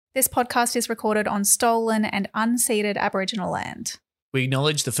This podcast is recorded on stolen and unceded Aboriginal land. We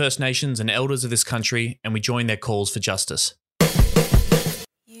acknowledge the First Nations and elders of this country, and we join their calls for justice.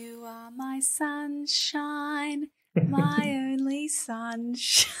 You are my sunshine, my only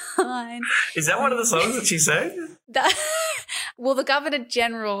sunshine. Is that one of the songs that she sang? Well, the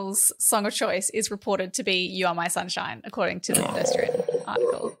Governor-General's song of choice is reported to be You Are My Sunshine, according to the pedestrian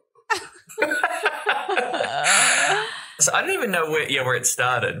article. So I don't even know where it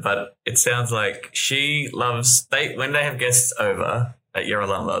started, but it sounds like she loves when they have guests over at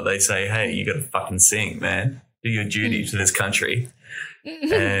Yarralumla, they say, hey, you got to fucking sing, man. Do your duty to this country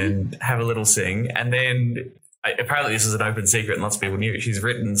and have a little sing. And then apparently this is an open secret and lots of people knew. She's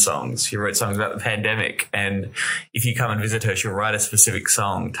written songs. She wrote songs about the pandemic. And if you come and visit her, she'll write a specific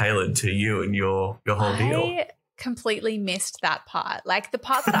song tailored to you and your whole deal. I completely missed that part. Like the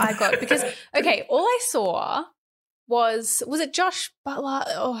part that I got, because, okay, all I saw was it Josh Butler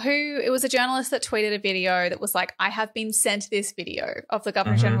or who? It was a journalist that tweeted a video that was like, I have been sent this video of the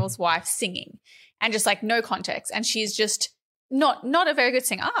Governor-General's wife singing, and just like no context. And she's just not a very good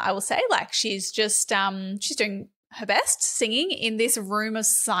singer, I will say. Like she's just she's doing her best singing in this room of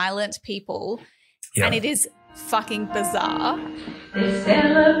silent people. Yep. And it is fucking bizarre. This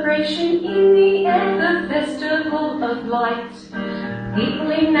celebration in the air, the festival of light.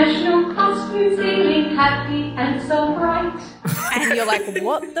 People in national costumes feeling happy and so bright. And you're like,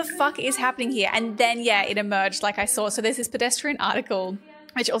 what the fuck is happening here? And then, yeah, it emerged like I saw. So there's this pedestrian article,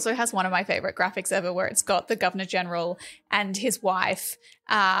 which also has one of my favorite graphics ever, where it's got the Governor-General and his wife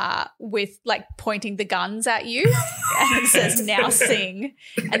with like pointing the guns at you. And it says, now sing.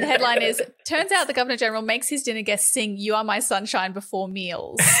 And the headline is, turns out the Governor-General makes his dinner guests sing You Are My Sunshine before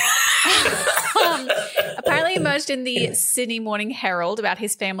meals. Apparently emerged in the Sydney Morning Herald about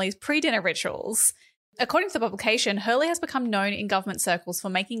his family's pre-dinner rituals. According to the publication, Hurley has become known in government circles for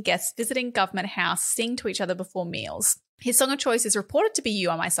making guests visiting Government House sing to each other before meals. His song of choice is reported to be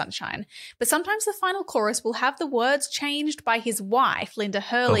You Are My Sunshine, but sometimes the final chorus will have the words changed by his wife, Linda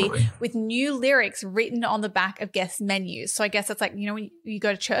Hurley, with new lyrics written on the back of guest menus. So I guess it's like, you know, when you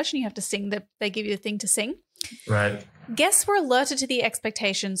go to church and you have to sing, they give you the thing to sing. Right. Guests were alerted to the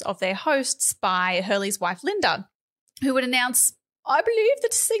expectations of their hosts by Hurley's wife, Linda, who would announce, I believe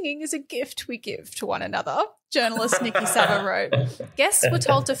that singing is a gift we give to one another. Journalist Nikki Sava wrote. Guests were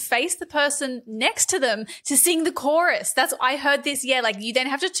told to face the person next to them to sing the chorus. I heard this, yeah, like you then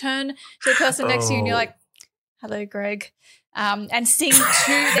have to turn to the person next to you and you're like, hello, Greg, and sing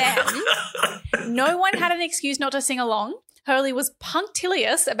to them. No one had an excuse not to sing along. Hurley was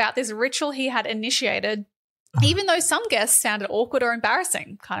punctilious about this ritual he had initiated, even though some guests sounded awkward or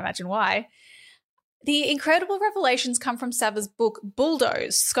embarrassing. Can't imagine why. The incredible revelations come from Sava's book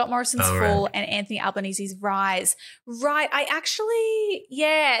Bulldoze, Scott Morrison's Fall and Anthony Albanese's Rise. Right. I actually,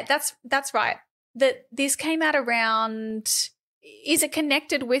 yeah, that's right. That this came out around, is it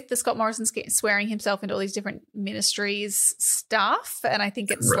connected with the Scott Morrison swearing himself into all these different ministries stuff? And I think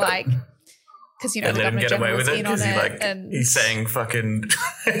it's like, because, you know, and the let him get away with it because he's saying fucking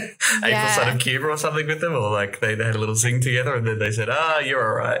April Son of Cuba or something with them, or like they had a little sing together and then they said, you're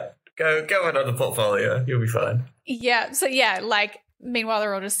all right. Go in on the portfolio. You'll be fine. Yeah. So, yeah, like, meanwhile,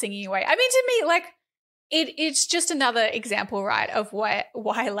 they're all just singing away. I mean, to me, like, it's just another example, right, of why,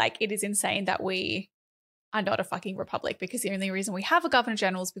 like, it is insane that we are not a fucking republic, because the only reason we have a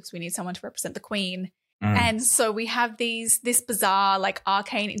Governor-General is because we need someone to represent the Queen. And so we have this bizarre, like,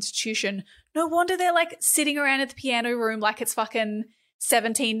 arcane institution. No wonder they're, like, sitting around at the piano room like it's fucking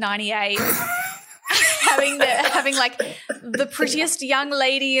 1798. having like the prettiest young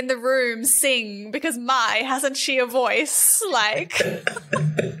lady in the room sing, because hasn't she a voice? Like,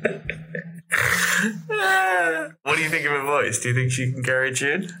 what do you think of her voice? Do you think she can carry a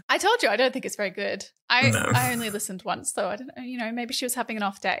tune? I told you I don't think it's very good. I only listened once, though. I don't know. You know, maybe she was having an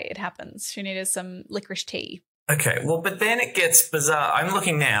off day. It happens. She needed some licorice tea. Okay, well, but then it gets bizarre. I'm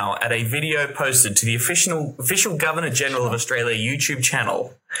looking now at a video posted to the official Governor-General of Australia YouTube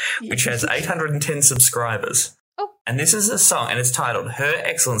channel, which has 810 subscribers. Oh. And this is a song, and it's titled, Her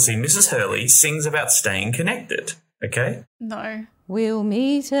Excellency Mrs. Hurley Sings About Staying Connected. Okay? No. We'll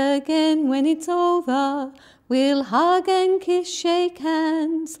meet again when it's over. We'll hug and kiss, shake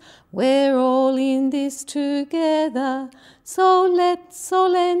hands. We're all in this together, so let's all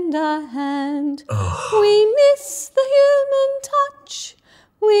lend a hand. We miss the human touch.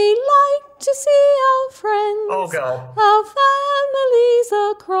 We like to see our friends. Oh, God. Our families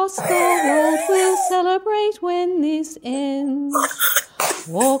across the world will celebrate when this ends.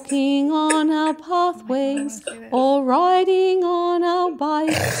 walking on our pathways or riding on our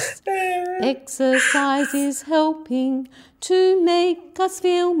bikes. Exercise is helping to make us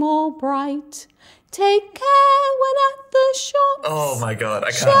feel more bright. Take care when at the shops. Oh my God,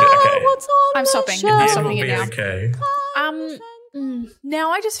 I can't Share do it. Okay. what's on I'm the stopping. shelf. I'm It stopping will it be now. okay.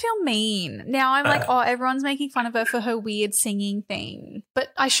 Now I just feel mean. Now I'm like, oh, everyone's making fun of her for her weird singing thing.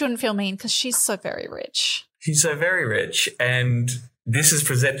 But I shouldn't feel mean because she's so very rich. She's so very rich, and this is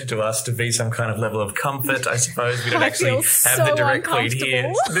presented to us to be some kind of level of comfort, I suppose. We don't I actually feel have so the direct lead here.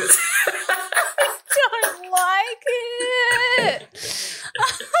 Don't like it.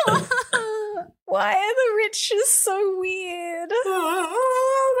 Why are the rich just so weird?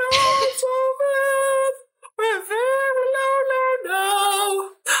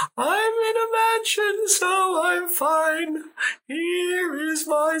 I'm in a mansion, so I'm fine. Here is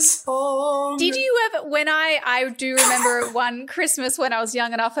my song. Did you ever, when I do remember one Christmas when I was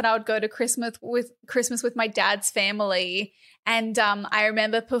young enough and I would go to Christmas with my dad's family, and I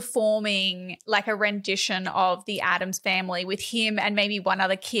remember performing like a rendition of the Addams Family with him and maybe one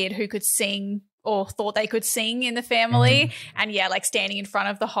other kid who could sing or thought they could sing in the family. And yeah, like standing in front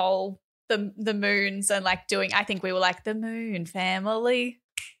of the whole, the moons and like doing, I think we were like the Moon Family.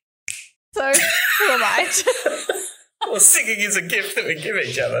 So who am I? Well, singing is a gift that we give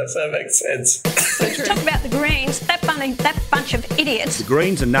each other, so it makes sense. Talk about the Greens, that bunch of idiots. The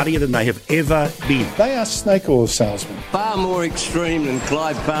Greens are nuttier than they have ever been. They are snake oil salesmen. Far more extreme than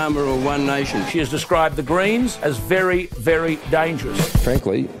Clive Palmer or One Nation. She has described the Greens as very, very dangerous.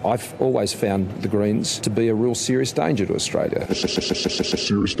 Frankly, I've always found the Greens to be a real serious danger to Australia.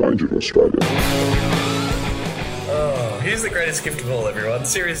 Serious danger to Australia. Here's the greatest gift of all, everyone.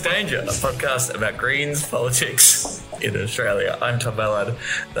 Serious Danger, a podcast about Greens politics in Australia. I'm Tom Ballard.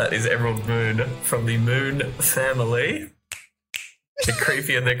 That is Emerald Moon from the Moon Family. They're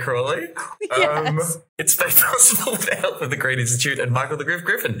creepy and they're crawly. Yes. It's made possible with the help of the Green Institute and Michael the Griff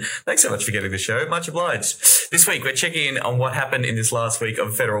Griffin. Thanks so much for getting the show. Much obliged. This week, we're checking in on what happened in this last week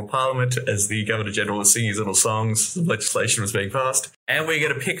of federal parliament as the Governor-General was singing his little songs, some legislation was being passed. And we're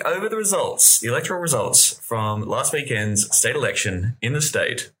going to pick over the results, the electoral results from last weekend's state election in the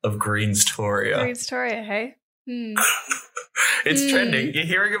state of Greenstoria. Greenstoria, hey? It's trending. You're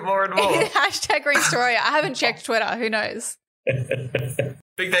hearing it more and more. Hashtag Greenstoria. I haven't checked Twitter. Who knows?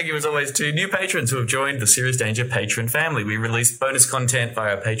 Big thank you as always to new patrons who have joined the Serious Danger patron family. We release bonus content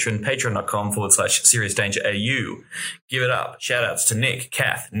via our Patreon, patreon.com/Serious Danger AU. Give it up. Shout outs to Nick,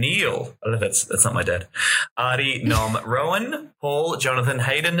 Kath, Neil. I don't know if that's not my dad. Artie, Nom, Rowan, Paul, Jonathan,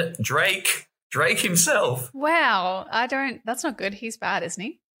 Hayden, Drake himself. Wow. That's not good. He's bad, isn't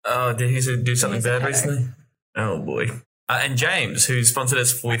he? Oh, did he do something He's bad a pedo. recently? Oh boy. And James, who sponsored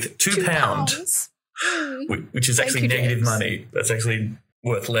us with £2. Which is actually negative money. That's actually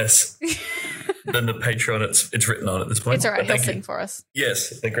worth less than the Patreon it's written on at this point. It's all right. But He'll thank you. sing for us.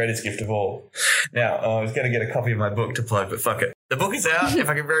 Yes, the greatest gift of all. Now, I was going to get a copy of my book to plug, but fuck it. The book is out. If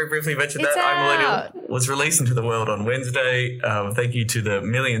I can very briefly mention It's that, I'm out. Millennial was released into the world on Wednesday. Thank you to the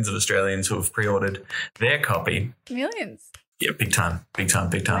millions of Australians who have pre-ordered their copy. Millions. Yeah, big time. Are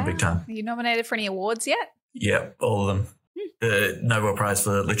you nominated for any awards yet? Yeah, all of them. The Nobel Prize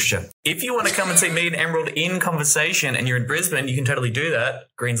for Literature. If you want to come and see me and Emerald in conversation and you're in Brisbane, you can totally do that.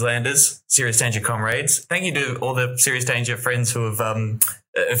 Greenslanders, Serious Danger comrades. Thank you to all the Serious Danger friends who have,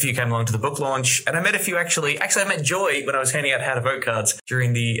 a few came along to the book launch. And I met a few actually I met Joy when I was handing out how to vote cards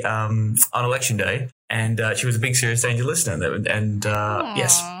during the, on election day. And she was a big Serious Danger listener. And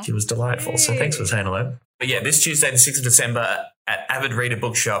yes, she was delightful. So thanks for saying hello. But yeah, this Tuesday, the 6th of December at Avid Reader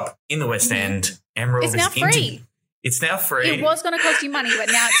Bookshop in the West End, Emerald It's now free. It's now free. It was going to cost you money, but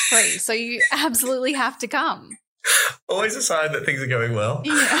now it's free. So you absolutely have to come. Always a sign that things are going well.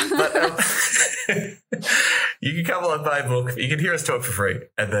 Yeah. But you can come along, buy a book. You can hear us talk for free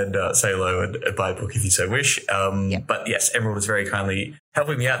and then say hello and buy a book if you so wish. But yes, Emerald is very kindly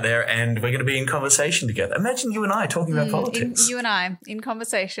helping me out there and we're going to be in conversation together. Imagine you and I talking about politics. You and I in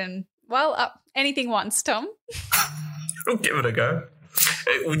conversation. Well, anything once, Tom. We'll give it a go.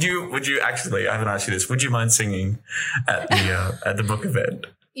 Would you actually, I haven't asked you this, would you mind singing at the book event?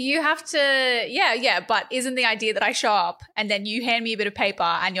 You have to, yeah, but isn't the idea that I show up and then you hand me a bit of paper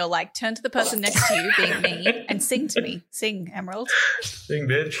and you're like, turn to the person next to you, being me, and sing to me. Sing, Emerald. Sing,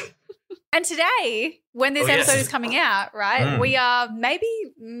 bitch. And today, when this episode is coming out, right, we are maybe,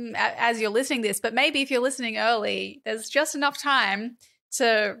 as you're listening to this, but maybe if you're listening early, there's just enough time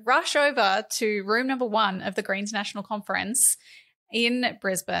to rush over to room number 1 of the Greens National Conference in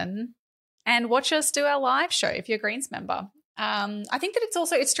Brisbane and watch us do our live show if you're a Greens member. I think that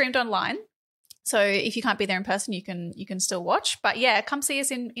it's streamed online So if you can't be there in person, you can still watch. But yeah, come see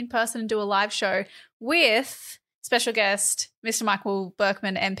us in person and do a live show with special guest Mr. Michael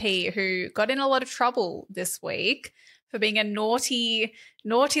Berkman MP, who got in a lot of trouble this week for being a naughty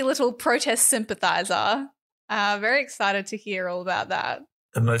little protest sympathiser. Very excited to hear all about that.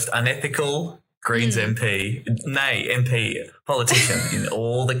 The most unethical Greens MP politician in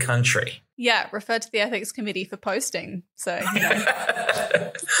all the country. Yeah, referred to the ethics committee for posting. So,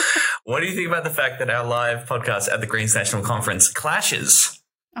 What do you think about the fact that our live podcast at the Greens National Conference clashes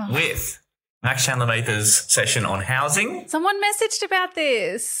with Max Chandler-Mather's session on housing? Someone messaged about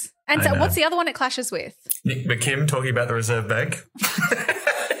this. And so what's the other one it clashes with? Nick McKim talking about the Reserve Bank.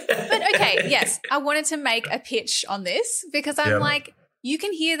 But okay, yes, I wanted to make a pitch on this because I'm like, you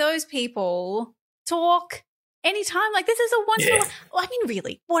can hear those people talk anytime. Like, this is a once in a while. Well, I mean,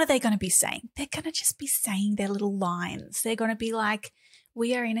 really, what are they going to be saying? They're going to just be saying their little lines. They're going to be like,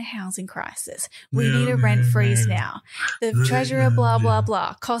 we are in a housing crisis. We need a rent freeze now. The treasurer, blah, blah,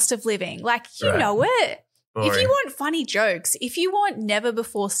 blah. Cost of living. Like, you know it. Boring. If you want funny jokes, if you want never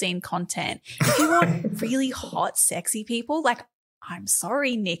before seen content, if you want really hot, sexy people, like, I'm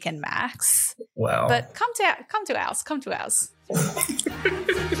sorry, Nick and Max. Wow. But come to ours. Come to ours.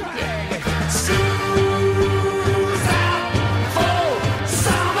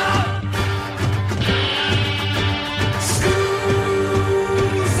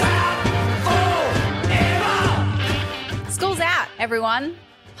 School's out, everyone.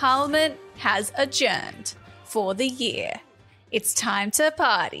 Parliament has adjourned for the year. It's time to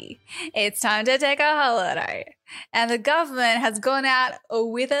party. It's time to take a holiday. And the government has gone out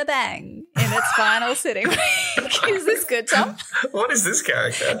with a bang in its final sitting week. Is this good, Tom? What is this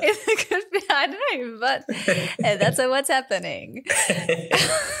character? It could be, I don't know, but that's what's happening.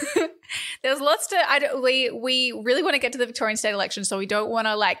 There's lots to, we really want to get to the Victorian state election, so we don't want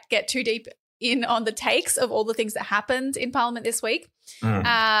to like get too deep in on the takes of all the things that happened in Parliament this week,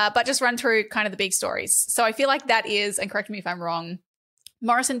 but just run through kind of the big stories. So I feel like that is, and correct me if I'm wrong,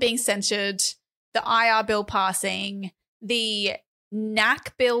 Morrison being censured, the IR bill passing, the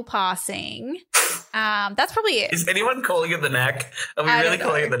NAC bill passing. That's probably it. Is anyone calling it the NAC? Are we really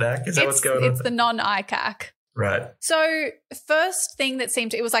calling it the NAC? Is that what's going on? It's the non-ICAC. Right. So first thing that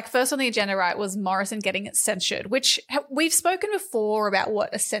seemed to, it was like first on the agenda, right, was Morrison getting it censured, which we've spoken before about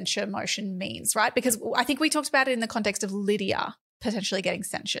what a censure motion means, right? Because I think we talked about it in the context of Lydia potentially getting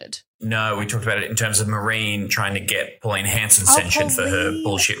censured. No, we talked about it in terms of Marine trying to get Pauline Hanson censured for her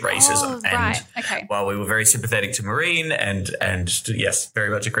bullshit racism. Okay. While we were very sympathetic to Marine and yes,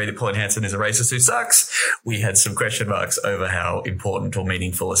 very much agree that Pauline Hanson is a racist who sucks, we had some question marks over how important or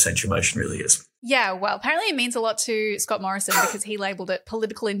meaningful a censure motion really is. Yeah, well, apparently it means a lot to Scott Morrison because he labelled it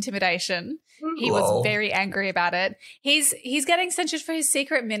political intimidation. He was very angry about it. He's getting censured for his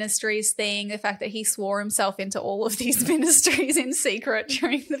secret ministries thing, the fact that he swore himself into all of these ministries in secret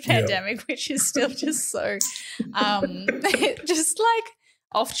during the pandemic, which is still just so just like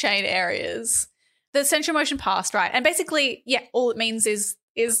off-chain areas. The censure motion passed, right? And basically, all it means is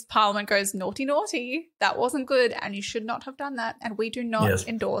Parliament goes, naughty, naughty, that wasn't good and you should not have done that and we do not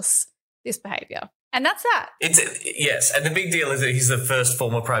endorse this behaviour. And that's that. Yes, and the big deal is that he's the first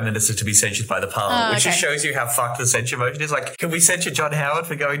former Prime Minister to be censured by the Parliament, which just shows you how fucked the censure motion is. Like, can we censure John Howard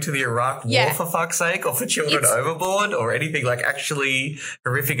for going to the Iraq War, for fuck's sake, or for children overboard, or anything like actually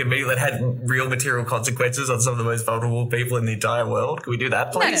horrific and mean that had real material consequences on some of the most vulnerable people in the entire world? Can we do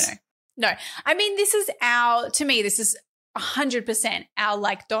that, please? No. I mean, this is 100% our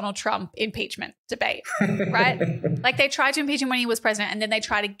like Donald Trump impeachment debate, right? Like they tried to impeach him when he was president and then they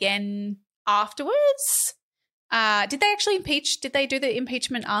tried again afterwards. Did they actually impeach? Did they do the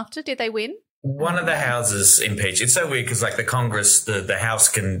impeachment after? Did they win? One of the houses impeached. It's so weird because like the Congress, the House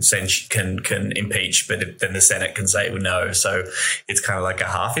can impeach, but then the Senate can say no. So it's kind of like a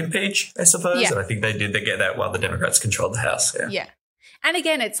half impeach, I suppose. And I think they get that while the Democrats controlled the House. Yeah. And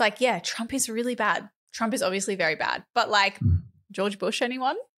again, it's like, Trump is really bad. Trump is obviously very bad, but like George Bush,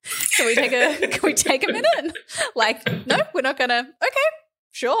 anyone? Can we take a minute? Like, no, we're not gonna. Okay,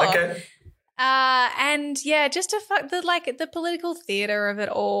 sure. Okay. And just to fuck the political theater of it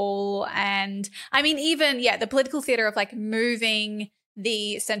all, and I mean even the political theater of like moving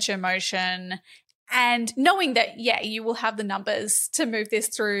the censure motion. And knowing that, you will have the numbers to move this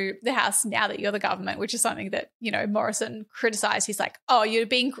through the House now that you're the government, which is something that, Morrison criticised. He's like, oh, you're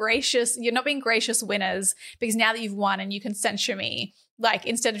being gracious. You're not being gracious winners because now that you've won and you can censure me, like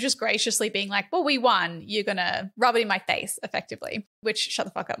instead of just graciously being like, well, we won, you're going to rub it in my face effectively, which shut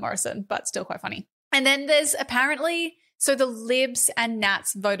the fuck up, Morrison, but still quite funny. And then there's apparently, so the Libs and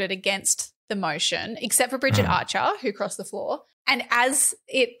Nats voted against the motion, except for Bridget Archer, who crossed the floor. And as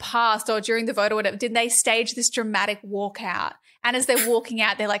it passed or during the vote or whatever, did they stage this dramatic walkout? And as they're walking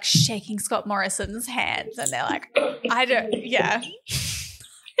out, they're like shaking Scott Morrison's hands and they're like,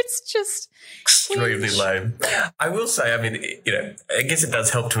 It's just extremely lame. I will say, I mean, I guess it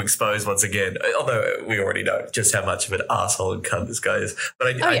does help to expose once again, although we already know just how much of an asshole and cunt this guy is.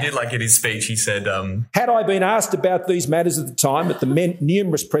 But I did like in his speech, he said, Had I been asked about these matters at the time at the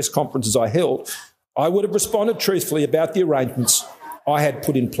numerous press conferences I held, I would have responded truthfully about the arrangements I had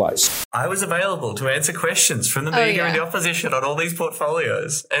put in place. I was available to answer questions from the media and the opposition on all these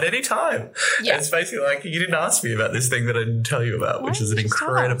portfolios at any time. Yeah. It's basically like, you didn't ask me about this thing that I didn't tell you about, which is an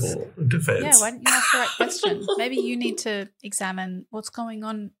incredible defense. Yeah, why didn't you ask the right question? Maybe you need to examine what's going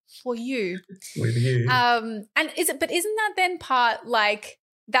on for you. With you. And isn't that then part like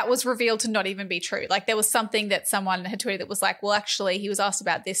that was revealed to not even be true? Like there was something that someone had tweeted that was like, well, actually, he was asked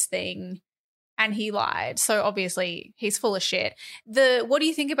about this thing and he lied. So obviously he's full of shit. What do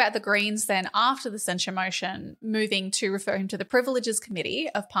you think about the Greens then after the censure motion moving to refer him to the Privileges Committee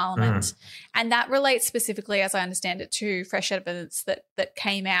of Parliament? And that relates specifically, as I understand it, to fresh evidence that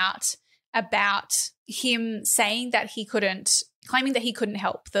came out about him saying that claiming that he couldn't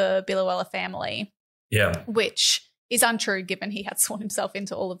help the Biloela family. Yeah. Which is untrue given he had sworn himself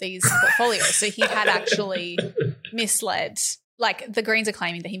into all of these portfolios. So he had actually misled, like the Greens are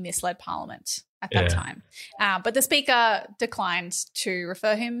claiming that he misled Parliament at that time. But the Speaker declined to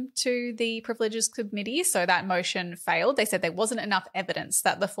refer him to the Privileges Committee, so that motion failed. They said there wasn't enough evidence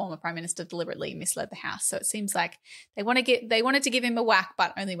that the former Prime Minister deliberately misled the House. So it seems like they wanted to give him a whack,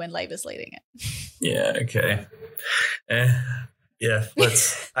 but only when Labor's leading it. Yeah, okay. Yeah,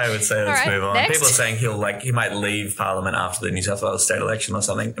 I would say let's move on. Next. People are saying he might leave Parliament after the New South Wales state election or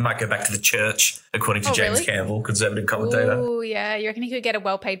something. It might go back to the church, according to James Campbell, Conservative commentator. Oh, yeah. You reckon he could get a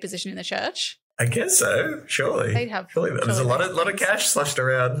well-paid position in the church? I guess so, surely. There's a lot of cash sloshed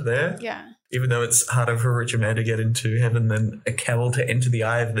around there. Yeah. Even though it's harder for a richer man to get into heaven than a camel to enter the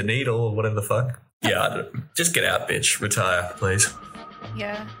eye of the needle or whatever the fuck. Yeah, I don't know. Just get out, bitch. Retire, please.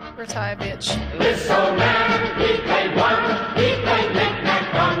 Yeah, retire, bitch. This old man, he played one. He played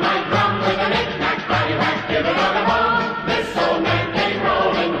knick-knack on my drum with a knick-knack, paddywhack, give it on a bone. This old man came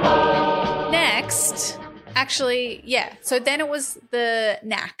rolling home. Next, actually, yeah. So then it was the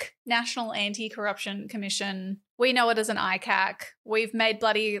NAC, National Anti-Corruption Commission. We know it as an ICAC. We've made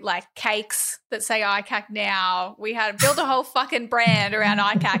bloody cakes that say ICAC now. We had built a whole fucking brand around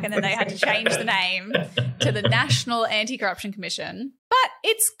ICAC and then they had to change the name to the National Anti-Corruption Commission. But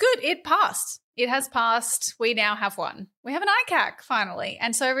it's good. It passed. It has passed. We now have one. We have an ICAC finally.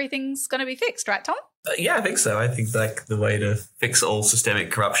 And so everything's going to be fixed, right, Tom? Yeah, I think so. I think the way to fix all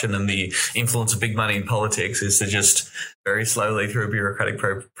systemic corruption and the influence of big money in politics is to just very slowly through a bureaucratic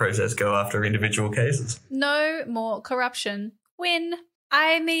process go after individual cases. No more corruption. Win.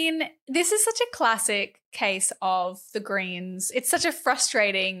 I mean, this is such a classic case of the Greens. It's such a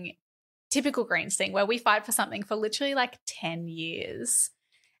frustrating, typical Greens thing where we fight for something for literally 10 years.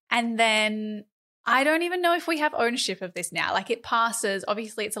 And then I don't even know if we have ownership of this now. It passes.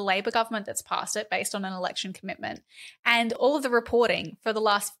 Obviously, it's a Labor government that's passed it based on an election commitment. And all of the reporting for the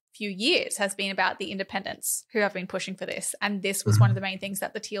last few years has been about the independents who have been pushing for this. And this was one of the main things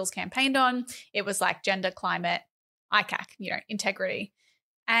that the Teals campaigned on. It was gender, climate, ICAC, integrity.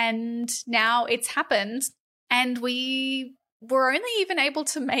 And now it's happened. And we were only even able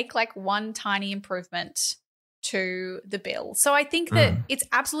to make one tiny improvement to the bill. So I think that it's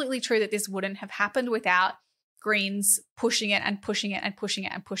absolutely true that this wouldn't have happened without Greens pushing it and pushing it and pushing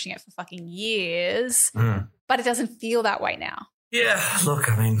it and pushing it for fucking years. But it doesn't feel that way now. Yeah,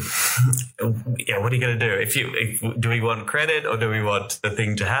 look, I mean, what are you going to do? Do we want credit or do we want the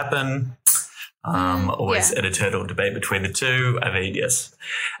thing to happen? Always an eternal debate between the two. I mean, yes,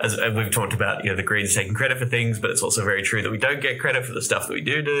 as we've talked about, the Greens taking credit for things, but it's also very true that we don't get credit for the stuff that we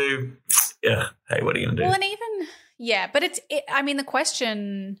do. Yeah. Hey, what are you going to do? Well, and even, but I mean, the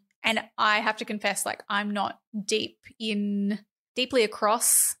question, and I have to confess, I'm not deeply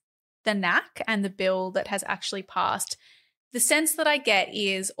across the NAC and the bill that has actually passed. The sense that I get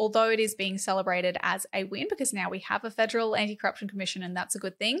is, although it is being celebrated as a win because now we have a federal anti-corruption commission and that's a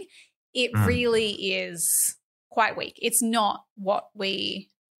good thing, it really is quite weak. It's not what we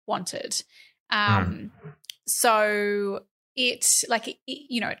wanted. So it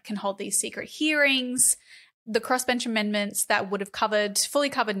can hold these secret hearings. The crossbench amendments that would have fully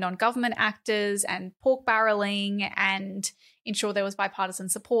covered non-government actors and pork barrelling and ensure there was bipartisan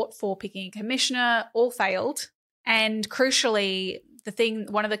support for picking a commissioner all failed. And crucially,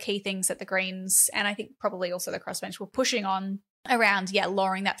 one of the key things that the Greens and I think probably also the crossbench were pushing on around,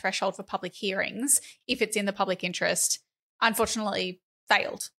 lowering that threshold for public hearings if it's in the public interest, unfortunately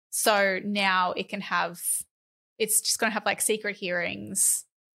failed. So now it's just going to have like secret hearings.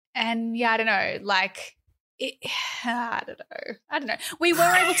 And yeah, I don't know, like, I don't know. We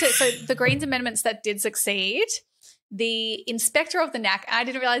were able to, so the Greens amendments that did succeed, the inspector of the NAC, I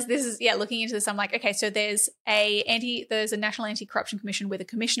didn't realize this is, looking into this, I'm like, okay, so there's a National Anti-Corruption Commission with a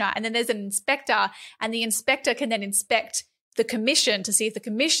commissioner, and then there's an inspector, and the inspector can then inspect the commission to see if the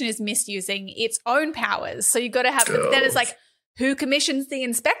commission is misusing its own powers. So you've got to have, but then it's like, who commissions the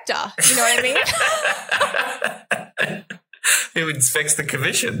inspector? You know what I mean? Who inspects the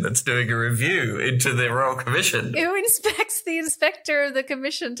commission that's doing a review into the Royal Commission? Who inspects the inspector of the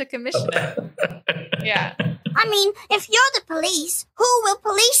commission to commission it? Yeah. I mean, if you're the police, who will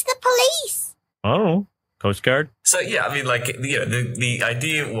police the police? I don't know. Coast Guard? So, yeah, I mean, like, the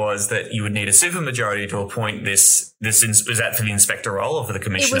idea was that you would need a supermajority to appoint this is that for the inspector role or for the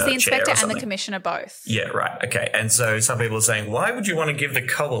commissioner? It was the inspector and the commissioner both. Yeah, right. Okay. And so some people are saying, why would you want to give the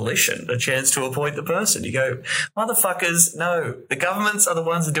coalition a chance to appoint the person? You go, motherfuckers, no, the governments are the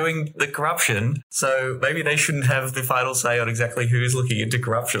ones doing the corruption. So maybe they shouldn't have the final say on exactly who's looking into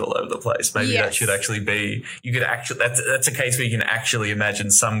corruption all over the place. Maybe that should actually be, that's a case where you can actually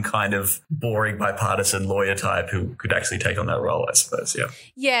imagine some kind of boring bipartisan lawyer type who could actually take on that role, I suppose. Yeah.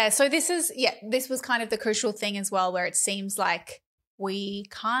 Yeah. So this was kind of the crucial thing as well, where it seems like we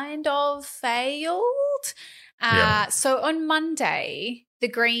kind of failed. So on Monday, the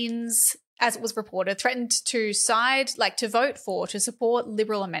Greens, as it was reported, threatened to support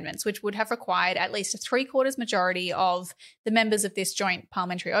Liberal amendments, which would have required at least a 3/4 majority of the members of this joint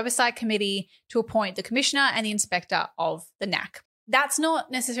parliamentary oversight committee to appoint the commissioner and the inspector of the NAC. That's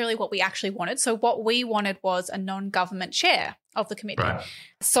not necessarily what we actually wanted. So what we wanted was a non-government chair of the committee,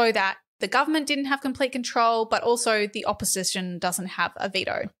 so that the government didn't have complete control, but also the opposition doesn't have a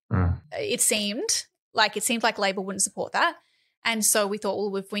veto. It seemed like Labor wouldn't support that. And so we thought,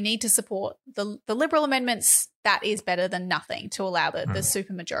 well, if we need to support the Liberal amendments, that is better than nothing to allow the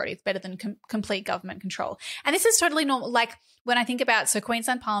supermajority. It's better than complete government control. And this is totally normal. Like when I think about,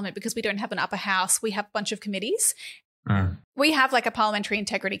 Queensland Parliament, because we don't have an upper house, we have a bunch of committees. We have like a parliamentary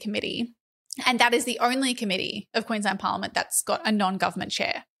integrity committee, and that is the only committee of Queensland Parliament that's got a non-government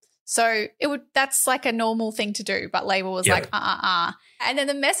chair. So that's like a normal thing to do, but Labor was like, And then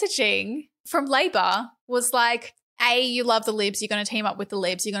the messaging from Labor was like, A, you love the Libs, you're going to team up with the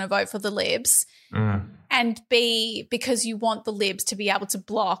Libs, you're going to vote for the Libs. And B, because you want the Libs to be able to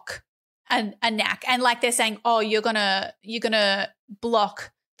block a NAC. And like they're saying, oh, you're gonna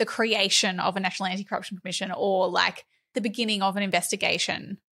block the creation of a National Anti-Corruption Commission or like the beginning of an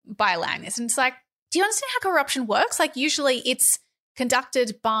investigation by allowing this. And it's like, do you understand how corruption works? Like usually it's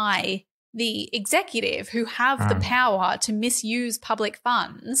conducted by the executive who have the power to misuse public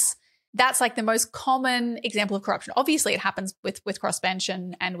funds. That's like the most common example of corruption. Obviously, it happens with crossbench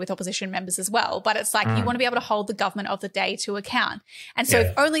and with opposition members as well. But it's like you want to be able to hold the government of the day to account. And so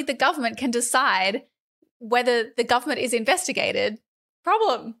if only the government can decide whether the government is investigated,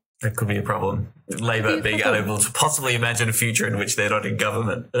 problem. That could be a problem. Labor being unable to possibly imagine a future in which they're not in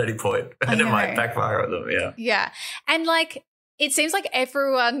government at any point. And it might backfire on them, Yeah. And like it seems like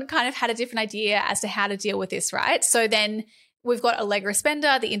everyone kind of had a different idea as to how to deal with this, right? So then we've got Allegra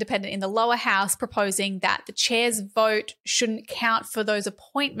Spender, the independent in the lower house, proposing that the chair's vote shouldn't count for those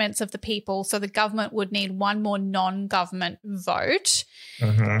appointments of the people, so the government would need one more non-government vote.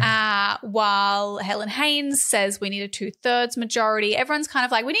 While Helen Haynes says we need a 2/3 majority. Everyone's kind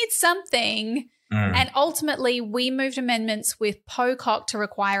of like, we need something. And ultimately, we moved amendments with Pocock to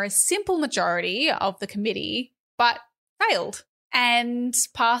require a simple majority of the committee, but failed and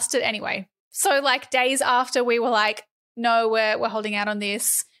passed it anyway. So like days after we were like, no, we're holding out on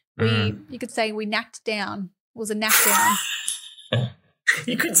this. You could say we knacked down. It was a knack down.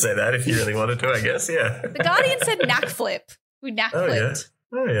 You could say that if you really wanted to, I guess, yeah. The Guardian said knack flip. We knack flipped.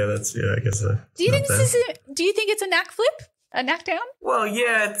 Oh yeah, that's I guess. Do you think it's a knack flip? A knack down? Well,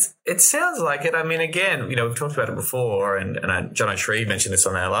 yeah, it sounds like it. I mean, again, we've talked about it before, and John O'Shree mentioned this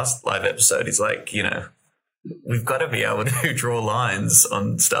on our last live episode. He's like, we've got to be able to draw lines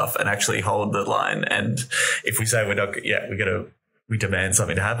on stuff and actually hold the line. And if we say we demand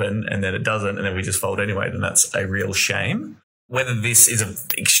something to happen and then it doesn't and then we just fold anyway, then that's a real shame. Whether this is an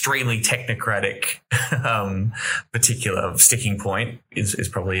extremely technocratic particular sticking point is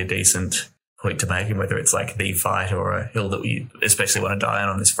probably a decent point to make, and whether it's like the fight or a hill that we especially want to die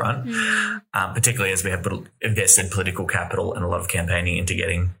on this front, particularly as we have invested political capital and a lot of campaigning into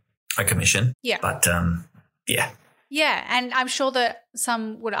getting a commission. Yeah. But Yeah, and I'm sure that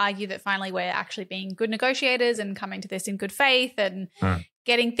some would argue that finally we're actually being good negotiators and coming to this in good faith and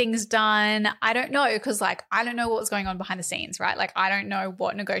getting things done. I don't know, because I don't know what was going on behind the scenes, right? I don't know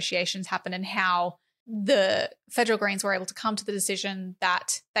what negotiations happened and how the federal Greens were able to come to the decision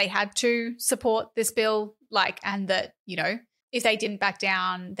that they had to support this bill, and that, if they didn't back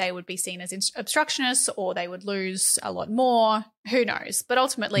down, they would be seen as obstructionists or they would lose a lot more. Who knows? But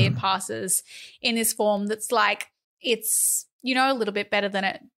ultimately it passes in this form that's it's, a little bit better than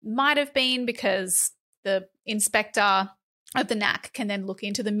it might have been, because the inspector of the NAC can then look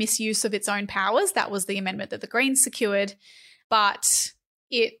into the misuse of its own powers. That was the amendment that the Greens secured. But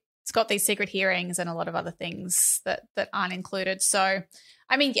it's got these secret hearings and a lot of other things that aren't included. So,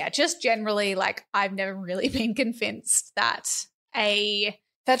 I mean, yeah, just generally, I've never really been convinced that a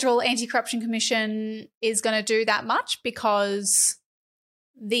federal anti-corruption commission is going to do that much, because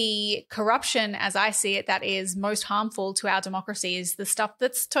the corruption, as I see it, that is most harmful to our democracy is the stuff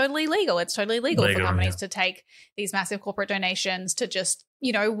that's totally legal. It's totally legal for companies to take these massive corporate donations, to just,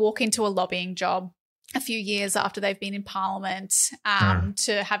 walk into a lobbying job a few years after they've been in Parliament,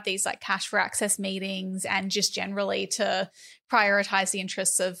 to have these cash for access meetings, and just generally to prioritize the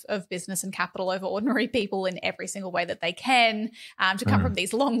interests of business and capital over ordinary people in every single way that they can, to come from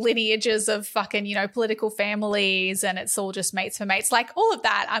these long lineages of fucking, political families, and it's all just mates for mates. All of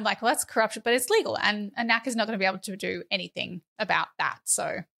that, I'm well, that's corruption, but it's legal, and NAC is not going to be able to do anything about that.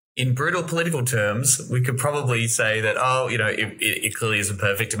 So in brutal political terms, we could probably say that, it clearly isn't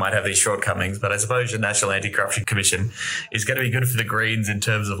perfect. It might have these shortcomings, but I suppose the National Anti-Corruption Commission is going to be good for the Greens in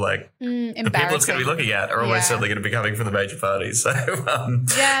terms of the people it's going to be looking at are almost certainly going to be coming from the major parties. So,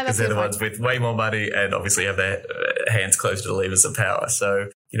 because they're the ones with way more money and obviously have their hands close to the levers of power. So,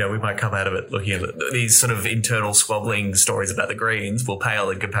 we might come out of it looking at these sort of internal squabbling stories about the Greens will pale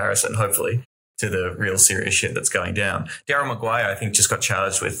in comparison, hopefully, to the real serious shit that's going down. Darryl Maguire, I think, just got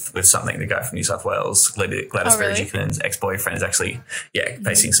charged with something. The guy from New South Wales, Gladys Berejiklian's ex-boyfriend, is actually,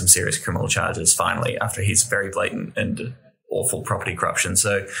 facing some serious criminal charges finally after his very blatant and awful property corruption.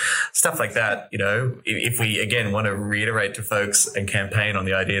 So stuff like that, if we, again, want to reiterate to folks and campaign on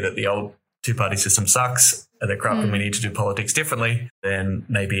the idea that the old two-party system sucks and they're corrupt and we need to do politics differently, then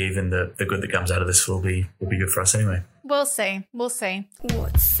maybe even the good that comes out of this will be good for us anyway. We'll see.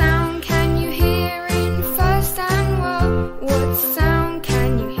 What sound can you hear in first and what sound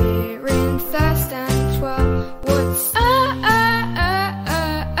can you hear in thirst and twirl? What's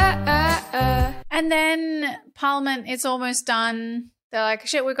And then Parliament is almost done. They're like,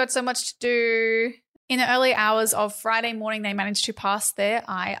 shit, we've got so much to do. In the early hours of Friday morning, they managed to pass their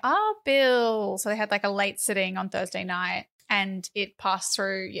IR bill. So they had a late sitting on Thursday night, and it passed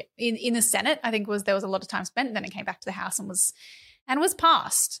through in the Senate. I think there was a lot of time spent, and then it came back to the House and was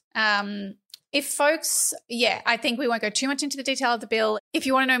passed. If folks, I think we won't go too much into the detail of the bill. If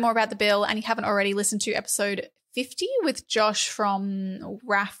you want to know more about the bill and you haven't already listened to episode 50 with Josh from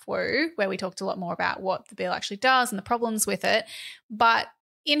RAFWO, where we talked a lot more about what the bill actually does and the problems with it. But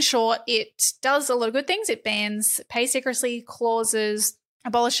in short, it does a lot of good things. It bans pay secrecy clauses,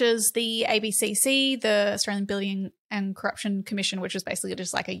 abolishes the ABCC, the Australian Building and Corruption Commission, which is basically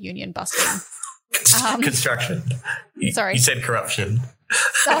just a union busting. Construction. Sorry. You said corruption.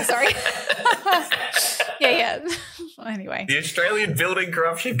 Oh, sorry. Yeah. Anyway. The Australian Building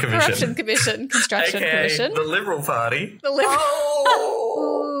Corruption Commission. Construction Commission. The Liberal Party.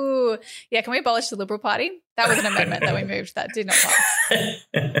 Ooh. Yeah, can we abolish the Liberal Party? That was an amendment that we moved. That did not pass.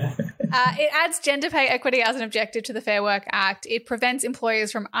 It adds gender pay equity as an objective to the Fair Work Act. It prevents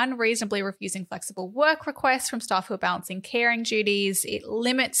employers from unreasonably refusing flexible work requests from staff who are balancing caring duties. It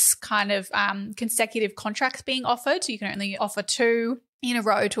limits consecutive contracts being offered. So you can only offer 2 in a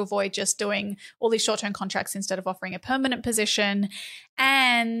row to avoid just doing all these short-term contracts instead of offering a permanent position.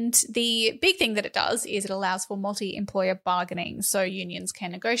 And the big thing that it does is it allows for multi-employer bargaining. So unions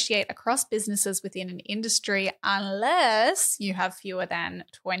can negotiate across businesses within an industry unless you have fewer than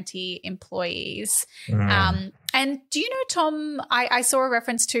 20 employees. And do you know, Tom, I saw a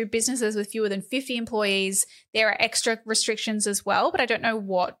reference to businesses with fewer than 50 employees. There are extra restrictions as well, but I don't know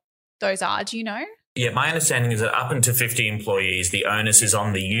what those are. Do you know? Yeah, my understanding is that up until 50 employees, the onus is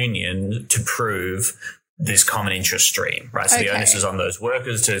on the union to prove this common interest stream, right? So the onus is on those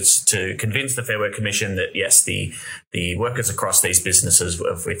workers to convince the Fair Work Commission that, yes, the workers across these businesses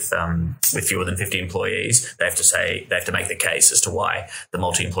with fewer than 50 employees, they have to make the case as to why the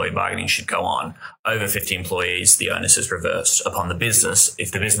multi-employee bargaining should go on. Over 50 employees, the onus is reversed upon the business.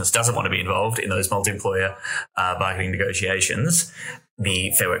 If the business doesn't want to be involved in those multi-employer bargaining negotiations,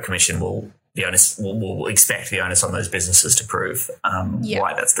 the Fair Work Commission will expect the onus on those businesses to prove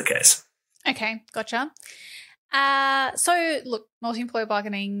why that's the case. Okay, gotcha. So look, multi-employer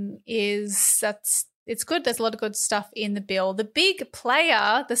bargaining it's good. There's a lot of good stuff in the bill. The big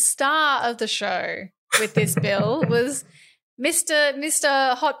player, the star of the show with this bill was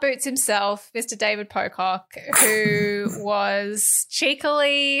Mr. Hot Boots himself, Mr. David Pocock, who was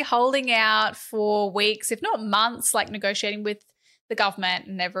cheekily holding out for weeks, if not months, like negotiating with the government,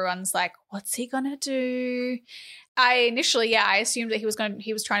 and everyone's like, what's he going to do? I assumed that he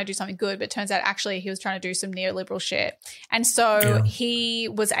was trying to do something good, but it turns out actually he was trying to do some neoliberal shit. And so he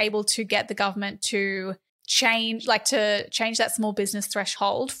was able to get the government to change that small business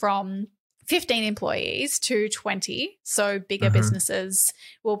threshold from 15 employees to 20. So bigger businesses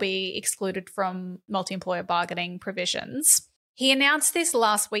will be excluded from multi-employer bargaining provisions. He announced this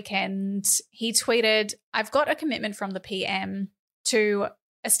last weekend. He tweeted, "I've got a commitment from the PM to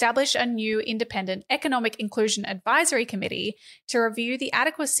establish a new independent economic inclusion advisory committee to review the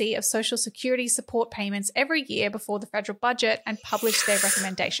adequacy of social security support payments every year before the federal budget and publish their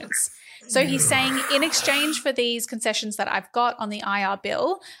recommendations." So he's saying, in exchange for these concessions that I've got on the IR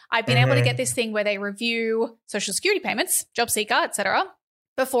bill, I've been able to get this thing where they review social security payments, job seeker, etc.,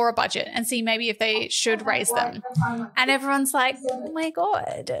 before a budget and see maybe if they should raise them. And everyone's like, oh my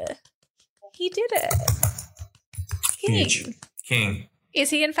God, he did it. King.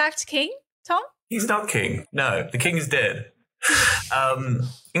 Is he in fact king, Tom? He's not king. No, the king is dead.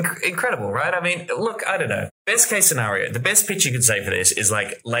 Incredible, right? I mean, look, I don't know. Best case scenario, the best pitch you could say for this is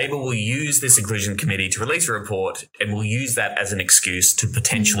like Labor will use this inclusion committee to release a report and will use that as an excuse to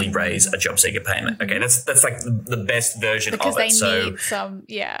potentially raise a job seeker payment. Okay, that's like the best version because of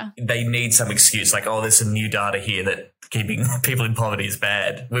it. They need some excuse, like, oh, there's some new data here that keeping people in poverty is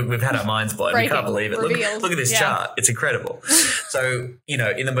bad. We've had our minds blown. We can't believe it. Look at this chart. It's incredible. So,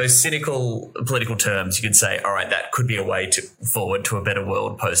 in the most cynical political terms, you could say, all right, that could be a way forward to a better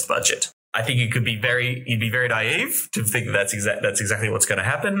world post-budget. I think you'd be very naive to think that's exactly what's going to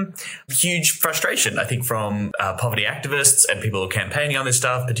happen. Huge frustration, I think, from poverty activists and people who are campaigning on this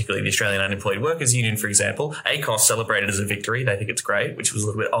stuff, particularly the Australian Unemployed Workers Union, for example. ACOS celebrated as a victory. They think it's great, which was a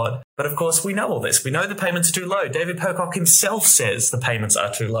little bit odd. But of course, we know all this. We know the payments are too low. David Pocock himself says the payments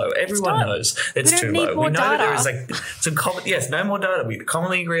are too low. Everyone knows it's too low. We know that there is like some no more data. We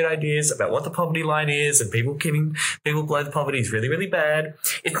commonly agreed ideas about what the poverty line is, and people below the poverty is really, really bad.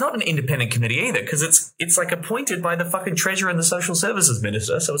 It's not an independent committee either, because it's like appointed by the fucking treasurer and the social services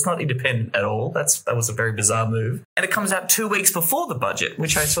minister, so it's not independent at all. That was a very bizarre move, and it comes out 2 weeks before the budget,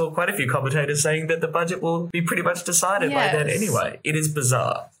 which I saw quite a few commentators saying that the budget will be pretty much decided by then anyway. It is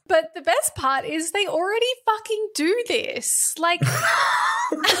bizarre. But the best part is they already fucking do this. Like,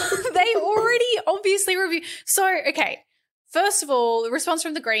 they already obviously review. So, okay. First of all, the response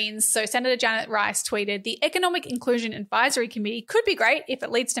from the Greens. So Senator Janet Rice tweeted, "The Economic Inclusion Advisory Committee could be great if it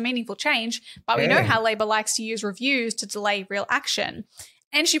leads to meaningful change, but we know how Labor likes to use reviews to delay real action."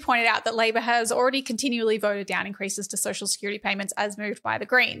 And she pointed out that Labor has already continually voted down increases to social security payments as moved by the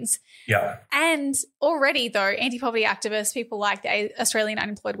Greens. Yeah. And already, though, anti-poverty activists, people like the Australian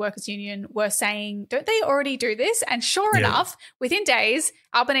Unemployed Workers Union were saying, don't they already do this? And sure enough, within days,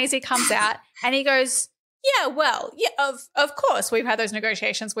 Albanese comes out and he goes, of course we've had those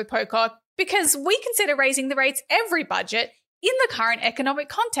negotiations with Pocock because we consider raising the rates every budget in the current economic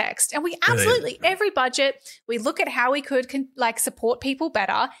context. And we absolutely, every budget, we look at how we could support people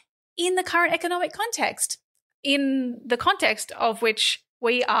better in the current economic context, in the context of which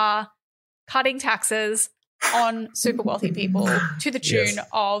we are cutting taxes on super wealthy people to the tune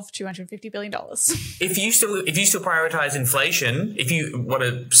of $250 billion. If you still prioritize inflation, if you want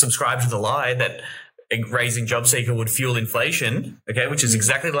to subscribe to the lie that raising job seeker would fuel inflation, okay, which is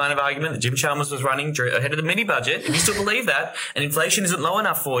exactly the line of argument that Jim Chalmers was running ahead of the mini budget. If you still believe that and inflation isn't low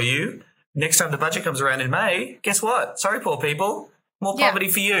enough for you, next time the budget comes around in May, guess what? Sorry, poor people. More poverty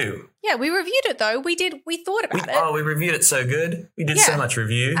for you. Yeah, we reviewed it though. We thought about it. Oh, we reviewed it so good. We did so much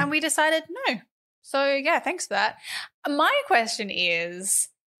review. And we decided no. So yeah, thanks for that. My question is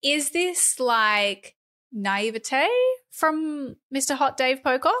this like naivete from Mr. Hot Dave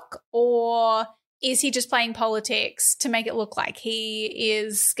Pocock, or is he just playing politics to make it look like he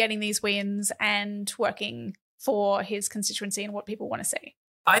is getting these wins and working for his constituency and what people want to see?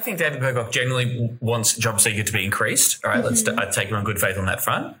 I think David Pocock generally wants job seeker to be increased. All right, I'd take him on good faith on that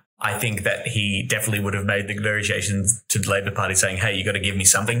front. I think that he definitely would have made the negotiations to the Labor Party saying, hey, you've got to give me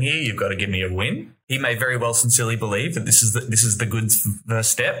something here. You've got to give me a win. He may very well sincerely believe that this is the good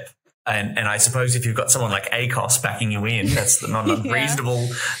first step. And I suppose if you've got someone like ACOS backing you in, that's not an unreasonable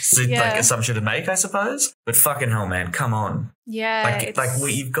assumption to make, I suppose. But fucking hell, man, come on. Yeah.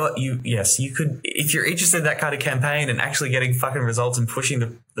 You could, if you're interested in that kind of campaign and actually getting fucking results and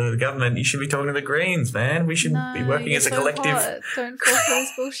pushing the government, you should be talking to the Greens, man. We should be working as a collective. Hot. Don't fall for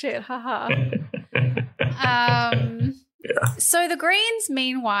this bullshit. Haha. So the Greens,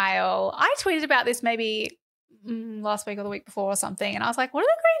 meanwhile, I tweeted about this maybe last week or the week before or something, and I was like, what are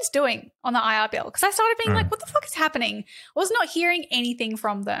the Greens doing on the IR bill? Because I started being like, what the fuck is happening? I was not hearing anything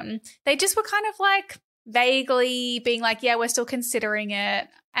from them. They just were kind of like vaguely being like, yeah, we're still considering it.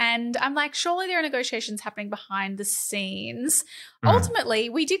 And I'm like, surely there are negotiations happening behind the scenes. Ultimately,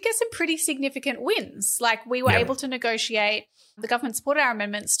 we did get some pretty significant wins. Like, we were able to negotiate. The government supported our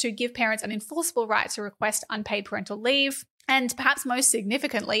amendments to give parents an enforceable right to request unpaid parental leave. And perhaps most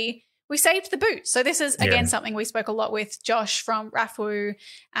significantly, we saved the boot. So this is, again, something we spoke a lot with Josh from RAFWU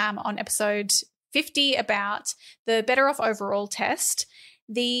on episode 50 about the Better Off Overall test.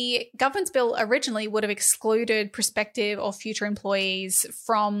 The government's bill originally would have excluded prospective or future employees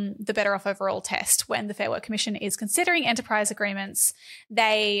from the Better Off Overall test. When the Fair Work Commission is considering enterprise agreements,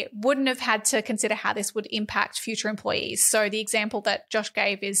 they wouldn't have had to consider how this would impact future employees. So the example that Josh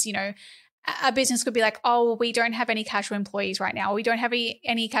gave is, a business could be like, oh, well, we don't have any casual employees right now. We don't have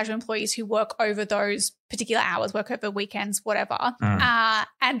any casual employees who work over those particular hours, work over weekends, whatever.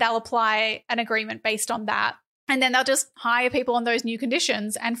 And they'll apply an agreement based on that. And then they'll just hire people on those new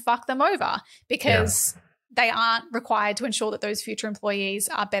conditions and fuck them over because they aren't required to ensure that those future employees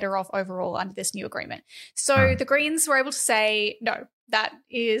are better off overall under this new agreement. So the Greens were able to say, no, that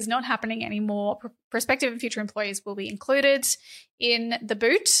is not happening anymore. Prospective and future employees will be included in the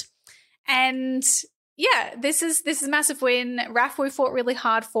boot. And yeah, this is a massive win. RAFWU fought really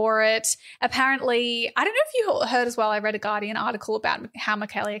hard for it. Apparently, I don't know if you heard as well, I read a Guardian article about how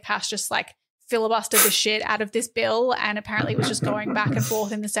Michaelia Cash just like filibustered the shit out of this bill and apparently was just going back and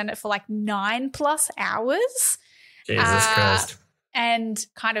forth in the Senate for like 9+ hours. Jesus Christ. And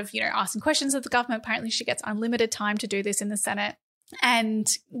kind of, asking questions of the government. Apparently she gets unlimited time to do this in the Senate and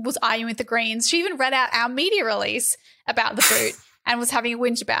was arguing with the Greens. She even read out our media release about the boot. And was having a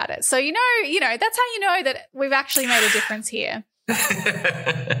whinge about it. So, that's how you know that we've actually made a difference here. And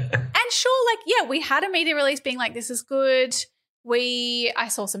sure, we had a media release being like, this is good. I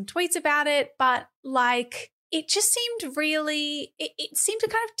saw some tweets about it, but it just seemed really, it seemed to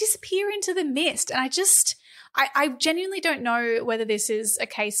kind of disappear into the mist. And I genuinely don't know whether this is a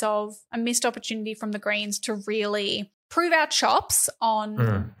case of a missed opportunity from the Greens to really prove our chops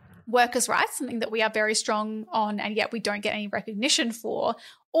on workers' rights, something that we are very strong on and yet we don't get any recognition for,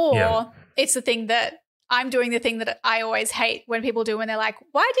 or it's the thing that I'm doing the thing that I always hate when people do when they're like,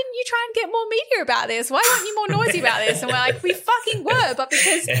 why didn't you try and get more media about this? Why weren't you more noisy about this? And we're like, we fucking were, but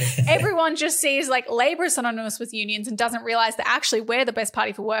because everyone just sees Labour is synonymous with unions and doesn't realise that actually we're the best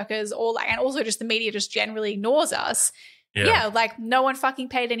party for workers, and also just the media just generally ignores us. No one fucking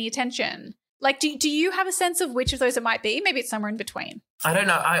paid any attention. Do you have a sense of which of those it might be? Maybe it's somewhere in between. I don't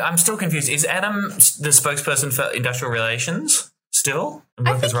know. I'm still confused. Is Adam the spokesperson for industrial relations still?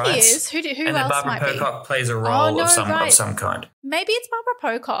 I think rights? He is. Who and else Barbara might Pocock plays a role of some kind. Maybe it's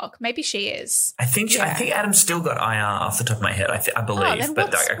Barbara Pocock. Maybe she is. I think Adam's still got IR off the top of my head. I believe,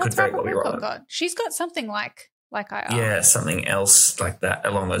 but I could very well be wrong. She's got something like IR. Yeah, something else like that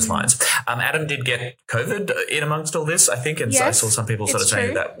along those lines. Adam did get COVID in amongst all this, I think, and so I saw some people sort of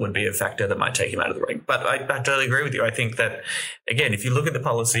saying that would be a factor that might take him out of the ring. But I totally agree with you. I think that, again, if you look at the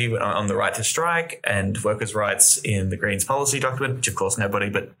policy on the right to strike and workers' rights in the Greens policy document, which of course nobody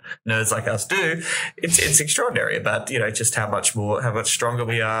but nerds like us do, it's extraordinary about just how much stronger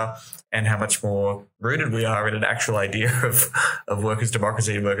we are and how much more rooted we are in an actual idea of workers'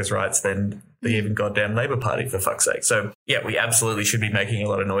 democracy and workers' rights than the even goddamn Labour Party, for fuck's sake. So, yeah, we absolutely should be making a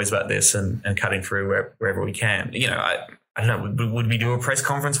lot of noise about this and cutting through wherever we can. I don't know, would we do a press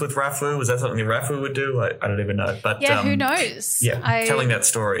conference with RAFWU? Was that something that RAFWU would do? I don't even know. But who knows? Yeah, telling that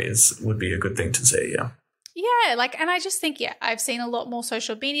story would be a good thing to see, yeah. Yeah, and I just think, I've seen a lot more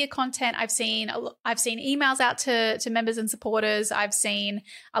social media content. I've seen emails out to members and supporters. I've seen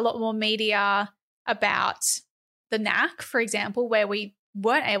a lot more media about the NAC, for example, where we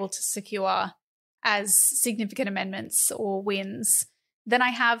weren't able to secure as significant amendments or wins than I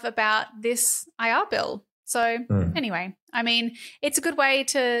have about this IR bill. So anyway, it's a good way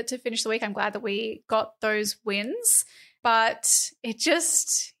to finish the week. I'm glad that we got those wins. But it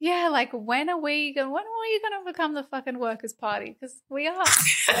just, when are you going to become the fucking Workers' Party? Because we are.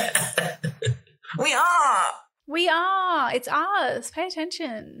 We are. We are. It's ours. Pay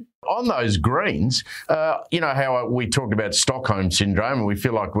attention. On those Greens, you know how we talked about Stockholm syndrome and we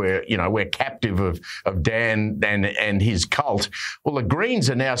feel like we're captive of Dan and his cult. Well, the Greens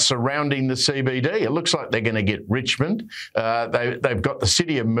are now surrounding the CBD. It looks like they're going to get Richmond. They've got the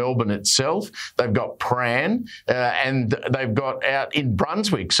city of Melbourne itself. They've got Pran, and they've got out in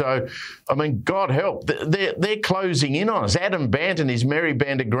Brunswick. So, I mean, God help, they're closing in on us. Adam Bant and his merry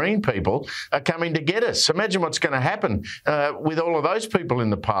band of Green people are coming to get us. Imagine what's going to happen with all of those people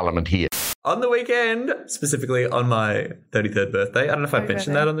in the parliament here. On the weekend, specifically on my 33rd birthday, I don't know if I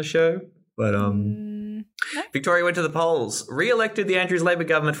mentioned that on the show, but Victoria went to the polls, re-elected the Andrews Labor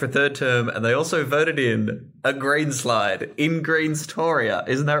government for a third term, and they also voted in a green slide in Greenstoria.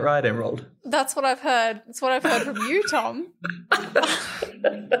 Isn't that right, Emerald? That's what I've heard. That's what I've heard from you, Tom.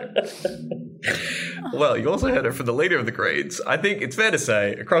 Well, you also heard it from the leader of the Greens. I think it's fair to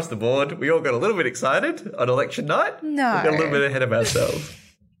say, across the board, we all got a little bit excited on election night. No. We got a little bit ahead of ourselves.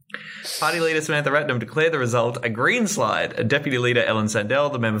 Party leader Samantha Ratnam declared the result a green slide. And Deputy Leader Ellen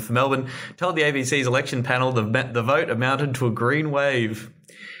Sandell, the member for Melbourne, told the ABC's election panel the vote amounted to a green wave.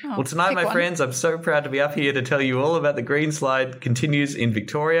 Well, tonight, my friends, I'm so proud to be up here to tell you all about the green slide continues in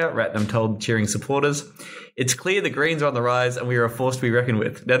Victoria, Ratnam told cheering supporters. It's clear the Greens are on the rise and we are a force to be reckoned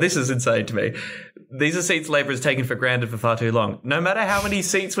with. Now, this is insane to me. These are seats Labor has taken for granted for far too long. No matter how many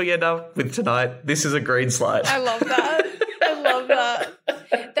seats we end up with tonight, this is a green slide. I love that. I love that.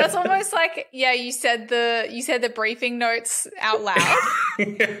 That's almost like, yeah, you said the briefing notes out loud.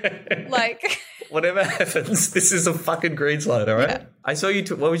 Like, whatever happens, this is a fucking green slide, all right? Yeah. I saw you.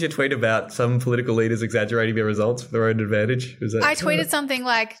 What was your tweet about? Some political leaders exaggerating their results for their own advantage? Was that? I tweeted something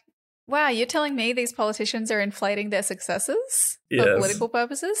like, "Wow, you're telling me these politicians are inflating their successes for political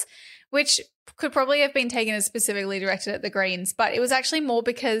purposes," which could probably have been taken as specifically directed at the Greens, but it was actually more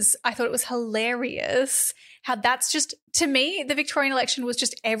because I thought it was hilarious how that's just, to me, the Victorian election was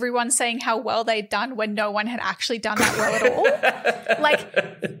just everyone saying how well they'd done when no one had actually done that well at all. Like,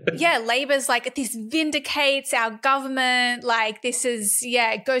 yeah, Labor's like, this vindicates our government. Like, this is,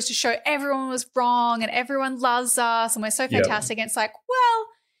 yeah, it goes to show everyone was wrong and everyone loves us and we're so fantastic. And it's like, well,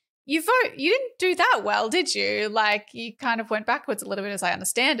 you didn't do that well, did you? Like, you kind of went backwards a little bit, as I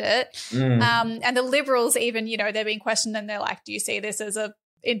understand it. And the Liberals even, you know, they're being questioned and they're like, do you see this as a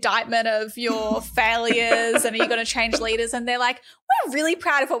indictment of your failures and are you going to change leaders? And they're like, we're really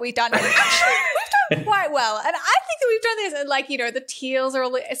proud of what we've done. And actually, we've done quite well. And I think that we've done this. And like, you know, the Teals are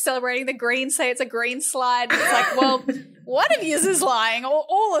all celebrating, the Greens say it's a green slide. And it's like, well, one of you is lying, or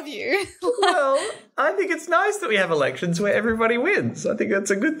all of you. Well, I think it's nice that we have elections where everybody wins. I think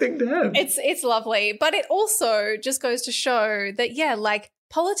that's a good thing to have. It's lovely. But it also just goes to show that, yeah, like,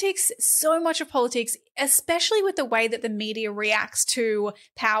 politics, so much of politics, especially with the way that the media reacts to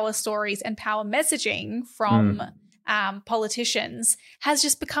power stories and power messaging from politicians, has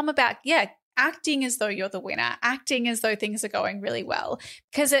just become about, acting as though you're the winner, acting as though things are going really well,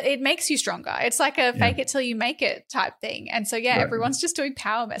 because it makes you stronger. It's like a fake it till you make it type thing. And so, everyone's just doing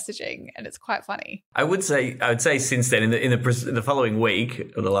power messaging and it's quite funny. I would say since then, in the following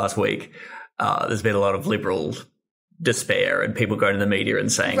week or the last week, there's been a lot of Liberal despair and people going to the media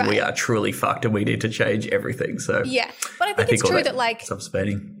and saying we are truly fucked and we need to change everything. So but I think it's true that like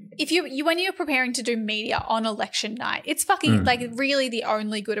subspating. If you when you're preparing to do media on election night, it's fucking like really the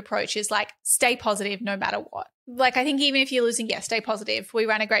only good approach is like stay positive no matter what. Like, I think even if you're losing, stay positive. We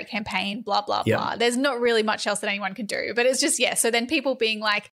ran a great campaign, blah, blah, blah. There's not really much else that anyone can do. But it's just, so then people being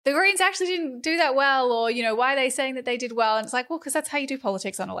like, the Greens actually didn't do that well, or, you know, why are they saying that they did well? And it's like, well, because that's how you do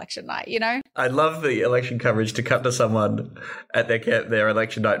politics on election night, you know? I love the election coverage to cut to someone at their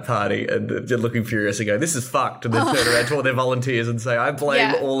election night party and they're looking furious and go, this is fucked. And then turn around to all their volunteers and say, I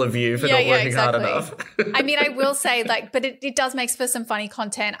blame all of you for not working hard enough. I mean, I will say, like, but it does make for some funny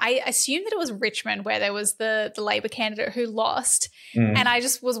content. I assume that it was Richmond where there was the Labor candidate who lost, and I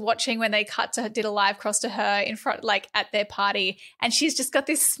just was watching when they did a live cross to her in front, like at their party, and she's just got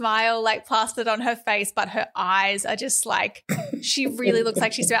this smile like plastered on her face, but her eyes are just like, she really looks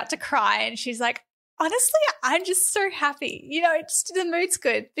like she's about to cry, and she's like, honestly, I'm just so happy. You know, the mood's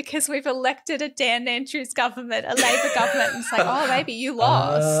good because we've elected a Dan Andrews government, a Labor government. And it's like, oh, maybe you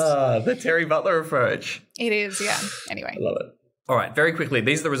lost. The Terry Butler approach. It is, Anyway. I love it. All right, very quickly,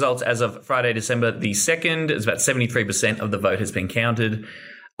 these are the results as of Friday, December the 2nd. It's about 73% of the vote has been counted.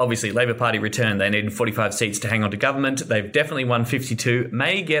 Obviously, Labor Party returned. They needed 45 seats to hang on to government. They've definitely won 52,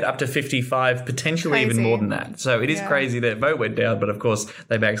 may get up to 55, potentially even more than that. So it is crazy their vote went down, but of course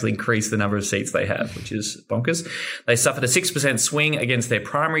they've actually increased the number of seats they have, which is bonkers. They suffered a 6% swing against their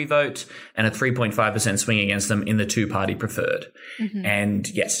primary vote and a 3.5% swing against them in the two-party preferred. Mm-hmm. And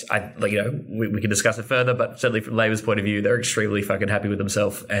yes, we can discuss it further, but certainly from Labor's point of view, they're extremely fucking happy with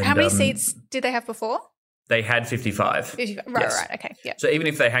themselves. And how many seats did they have before? They had 55. 55. Right, okay, yeah. So even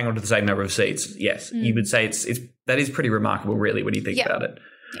if they hang on to the same number of seats, yes, you would say that is pretty remarkable, really, when you think about it.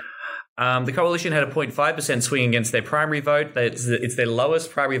 Yeah. The coalition had a 0.5% swing against their primary vote. It's their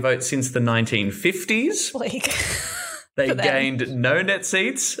lowest primary vote since the 1950s. Bleak. They gained no net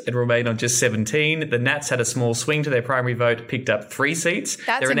seats and remained on just 17. The Nats had a small swing to their primary vote, picked up 3 seats.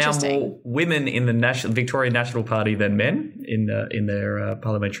 There are now more women in the Victorian National Party than men in their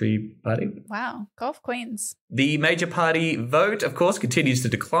parliamentary party. Wow, golf queens. The major party vote, of course, continues to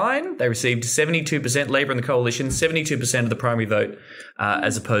decline. They received 72%, Labor and the coalition, 72% of the primary vote,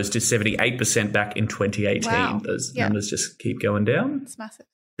 as opposed to 78% back in 2018. Wow. Those numbers just keep going down. It's massive.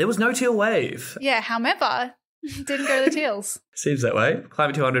 There was no teal wave. Yeah, however, didn't go to the Teals. Seems that way.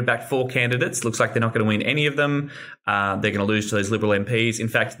 Climate 200 backed 4 candidates. Looks like they're not going to win any of them. They're going to lose to those Liberal MPs. In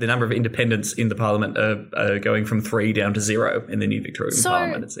fact, the number of independents in the Parliament are going from 3 down to 0 in the new Victorian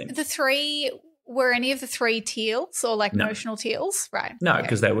Parliament, it seems. The 3, were any of the 3 Teals or notional Teals? Right. No,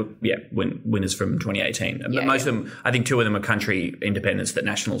 because they were, winners from 2018. But most of them, I think 2 of them are country independents that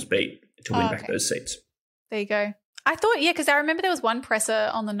Nationals beat to win back those seats. There you go. I thought, because I remember there was one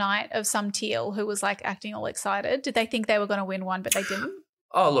presser on the night of some Teal who was acting all excited. Did they think they were going to win one, but they didn't?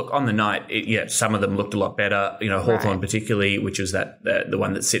 Oh, look, on the night, some of them looked a lot better. Hawthorn particularly, which was the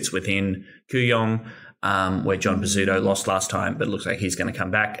one that sits within Kooyong, where John Pizzuto lost last time, but it looks like he's going to come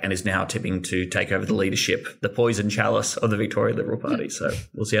back and is now tipping to take over the leadership, the poison chalice of the Victoria Liberal Party. So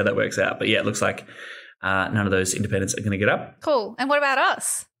we'll see how that works out. But it looks like none of those independents are going to get up. Cool. And what about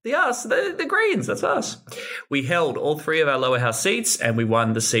us? The Greens, that's us. We held all 3 of our lower house seats and we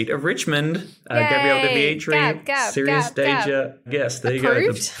won the seat of Richmond. Gabrielle De Vietri, serious danger. Yes, there you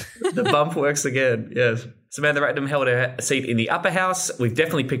go. The bump works again, yes. Samantha Ratnam held a seat in the upper house. We've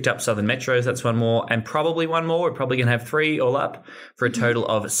definitely picked up Southern Metros, that's 1 more, and probably 1 more. We're probably going to have 3 all up for a total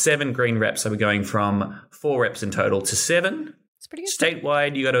of 7 Green reps. So we're going from 4 reps in total to 7. Pretty good.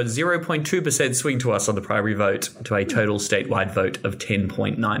 Statewide, you got a 0.2% swing to us on the primary vote to a total statewide vote of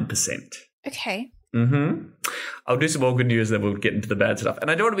 10.9%. Okay. Mm-hmm. I'll do some more good news, then we'll get into the bad stuff.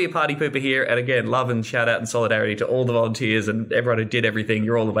 And I don't want to be a party pooper here. And again, love and shout out and solidarity to all the volunteers and everyone who did everything.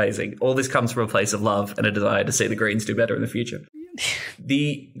 You're all amazing. All this comes from a place of love and a desire to see the Greens do better in the future.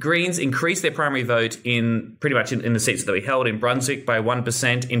 The Greens increased their primary vote in pretty much in the seats that we held in Brunswick by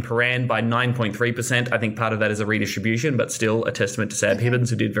 1%, in Paran by 9.3%. I think part of that is a redistribution, but still a testament to Sam Hibbins,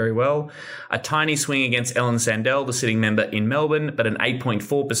 who did very well. A tiny swing against Ellen Sandell, the sitting member in Melbourne, but an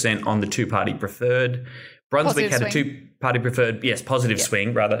 8.4% on the two-party preferred. Brunswick had a two-party preferred, positive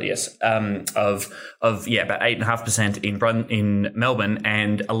swing, rather, of about 8.5% in Melbourne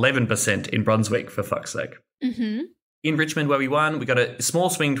and 11% in Brunswick, for fuck's sake. Mm-hmm. In Richmond, where we won, we got a small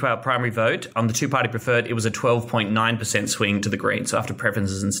swing to our primary vote. On the two-party preferred, it was a 12.9% swing to the Greens. So after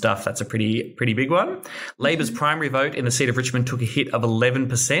preferences and stuff, that's a pretty big one. Labor's primary vote in the seat of Richmond took a hit of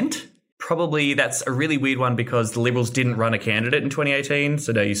 11%. Probably that's a really weird one because the Liberals didn't run a candidate in 2018.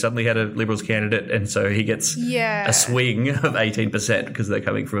 So now you suddenly had a Liberals candidate, and so he gets a swing of 18% because they're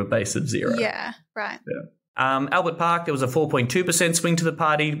coming from a base of 0. Yeah, right. Yeah. Albert Park, there was a 4.2% swing to the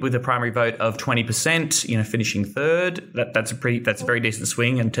party with a primary vote of 20%, finishing third. That's a very decent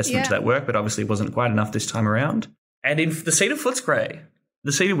swing and testament to that work, but obviously wasn't quite enough this time around. And in the seat of Footscray,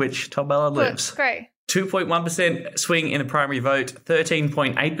 the seat in which Tom Ballard lives, 2.1% swing in the primary vote,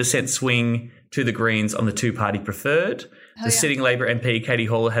 13.8% swing to the Greens on the two-party preferred. Sitting Labor MP, Katie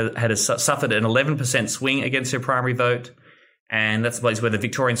Hall, suffered an 11% swing against her primary vote. And that's the place where the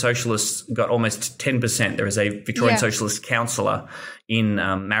Victorian Socialists got almost 10%. There is a Victorian Socialist councillor in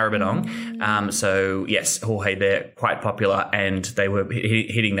Maribyrnong. So, yes, Jorge, they're quite popular and they were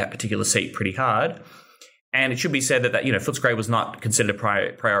hitting that particular seat pretty hard. And it should be said that Footscray was not considered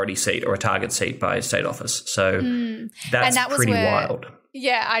a priority seat or a target seat by State Office. So that's pretty wild.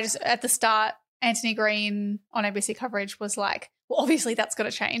 Yeah, at the start, Anthony Green on ABC coverage was like, well, obviously that's got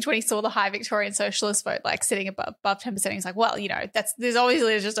to change. When he saw the high Victorian Socialist vote sitting above 10%, he's like, well, there's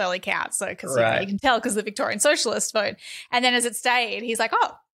obviously just early counts. So because you can tell because the Victorian Socialist vote. And then as it stayed, he's like,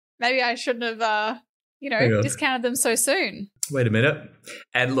 oh, maybe I shouldn't have discounted them so soon. Wait a minute.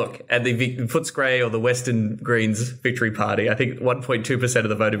 And look, at the Footscray or the Western Greens victory party, I think 1.2% of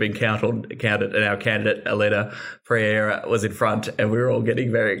the vote had been counted, and our candidate, Elena Pereira, was in front, and we were all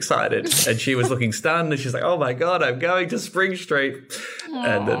getting very excited. And she was looking stunned, and she's like, oh my God, I'm going to Spring Street. Aww.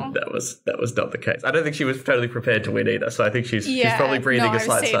 And then that was not the case. I don't think she was totally prepared to win either, so I think she's probably breathing a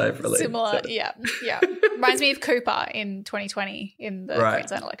slight sigh of relief. Similar, yeah. Reminds me of Cooper in 2020 in the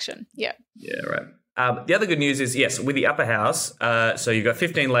Queensland election. Yeah. Yeah, right. The other good news is, yes, with the upper house, so you've got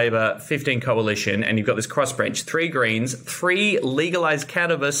 15 Labor, 15 Coalition, and you've got this crossbench, 3 Greens, 3 legalised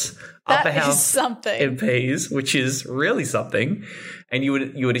cannabis upper house MPs, which is really something. And you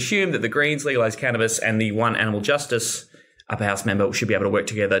would assume that the Greens legalised cannabis and the one animal justice upper house member should be able to work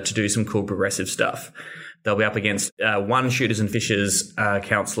together to do some cool progressive stuff. They'll be up against one Shooters and Fishers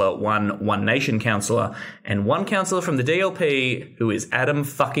councillor, one Nation councillor, and one councillor from the DLP who is Adam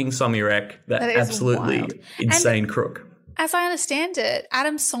fucking Somyurek, that absolutely insane crook. As I understand it,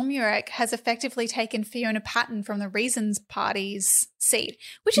 Adam Somyurek has effectively taken Fiona Patten from the Reasons Party's seat,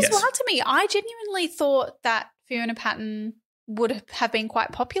 which is wild to me. I genuinely thought that Fiona Patten would have been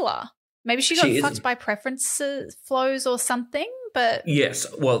quite popular. Maybe she got fucked by preference flows or something, but... Yes,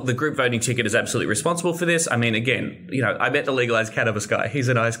 well, the group voting ticket is absolutely responsible for this. I mean, again, I met the legalised cannabis guy. He's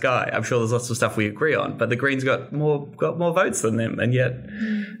a nice guy. I'm sure there's lots of stuff we agree on, but the Greens got more votes than them, and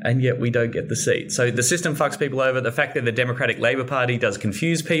yet we don't get the seat. So the system fucks people over. The fact that the Democratic Labour Party does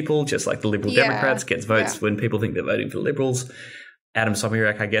confuse people, just like the Liberal Democrats gets votes when people think they're voting for the Liberals. Adam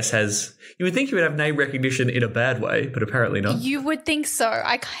Somyurek, I guess, you would think he would have name recognition in a bad way, but apparently not. You would think so.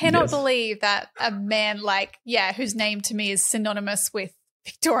 I cannot believe that a man whose name to me is synonymous with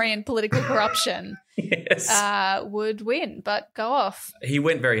Victorian political corruption would win, but go off. He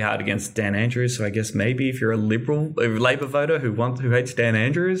went very hard against Dan Andrews, so I guess maybe if you're a Labor voter who hates Dan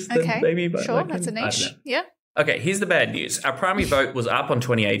Andrews, then maybe. But sure, that's a niche. Yeah. Okay, here's the bad news. Our primary vote was up on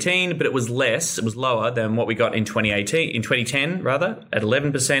 2018, but it was lower than what we got in 2010 at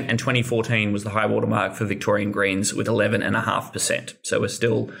 11%, and 2014 was the high water mark for Victorian Greens with 11.5%. So we're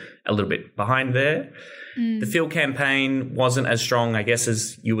still a little bit behind there. The field campaign wasn't as strong, I guess,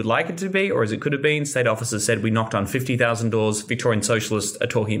 as you would like it to be or as it could have been. State officers said we knocked on 50,000 doors. Victorian Socialists are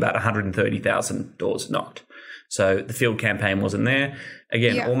talking about 130,000 doors knocked. So the field campaign wasn't there.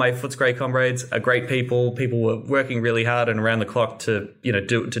 Again, all my Footscray comrades are great people. People were working really hard and around the clock to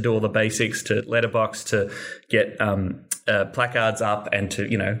do all the basics, to letterbox, to get placards up, and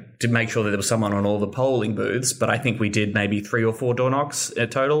to make sure that there was someone on all the polling booths. But I think we did maybe 3 or 4 door knocks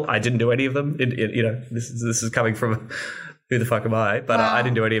total. I didn't do any of them. This is coming from who the fuck am I? But I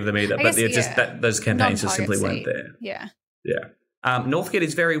didn't do any of them either. But it's just that those campaigns just simply weren't there. Yeah. Northcote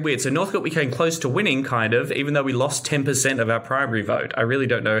is very weird. So Northcote, we came close to winning, kind of, even though we lost 10% of our primary vote. I really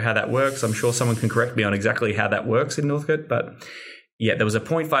don't know how that works. I'm sure someone can correct me on exactly how that works in Northcote. But yeah, there was a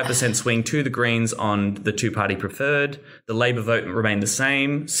 0.5% swing to the Greens on the two-party preferred. The Labor vote remained the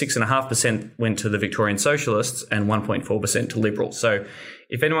same. 6.5% went to the Victorian Socialists and 1.4% to Liberals. So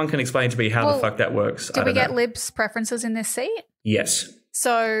if anyone can explain to me how the fuck that works, I don't know. Did we get Libs' preferences in this seat? Yes.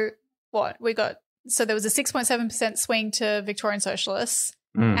 So what? So there was a 6.7% swing to Victorian Socialists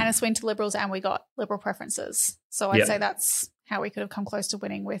and a swing to Liberals, and we got Liberal preferences. So I'd say that's how we could have come close to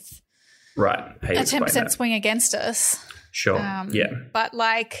winning with a 10% swing against us. Sure, But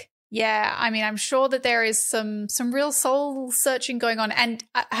I'm sure that there is some real soul searching going on. And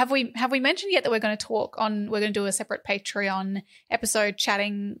have we mentioned yet that we're going to do a separate Patreon episode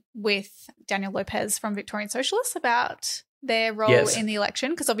chatting with Daniel Lopez from Victorian Socialists about their role in the election,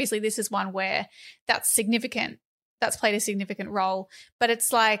 because obviously this is one where that's significant. That's played a significant role. But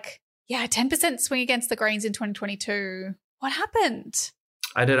it's 10% swing against the Greens in 2022. What happened?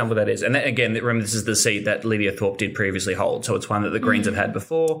 I don't know what that is. And then, again, remember, this is the seat that Lydia Thorpe did previously hold. So it's one that the Greens have had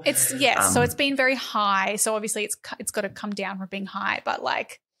before. So it's been very high. So obviously it's got to come down from being high. But I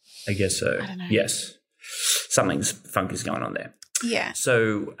guess so. I don't know. Yes. Something's funky's going on there. Yeah.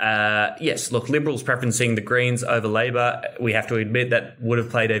 So, look, Liberals preferencing the Greens over Labor, we have to admit that would have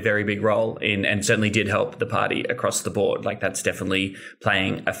played a very big role in, and certainly did help the party across the board. That's definitely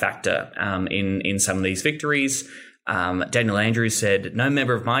playing a factor in some of these victories. Daniel Andrews said, no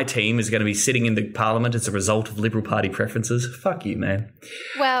member of my team is going to be sitting in the parliament as a result of Liberal Party preferences. Fuck you, man.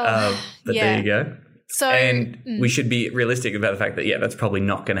 Well, but there you go. So, we should be realistic about the fact that, that's probably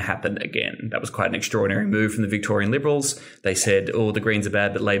not going to happen again. That was quite an extraordinary move from the Victorian Liberals. They said, the Greens are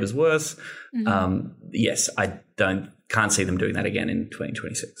bad, but Labor's worse. Yes, I can't see them doing that again in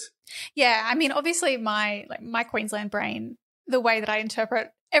 2026. Yeah, obviously my Queensland brain, the way that I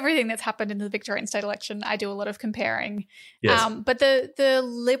interpret everything that's happened in the Victorian state election. I do a lot of comparing. Yes. But the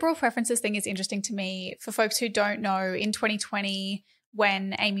Liberal preferences thing is interesting to me. For folks who don't know, in 2020,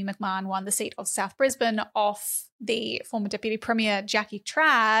 when Amy McMahon won the seat of South Brisbane off the former Deputy Premier Jackie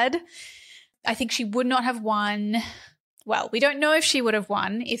Trad, I think she would not have won. Well, we don't know if she would have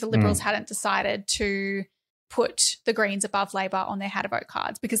won if the Liberals hadn't decided to put the Greens above Labor on their how to vote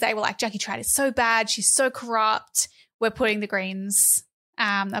cards, because they were like, Jackie Trad is so bad, she's so corrupt, we're putting the Greens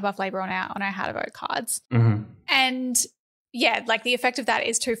above Labor on our how to vote cards. Mm-hmm. And yeah, like the effect of that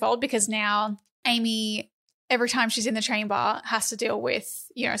is twofold, because now Amy, every time she's in the chamber, has to deal with,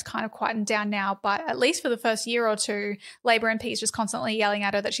 it's kind of quietened down now, but at least for the first year or two, Labor MPs just constantly yelling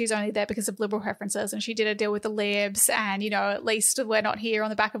at her that she's only there because of Liberal preferences, and she did a deal with the Libs, and, at least we're not here on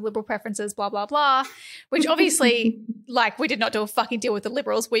the back of Liberal preferences, blah, blah, blah, which obviously, like, we did not do a fucking deal with the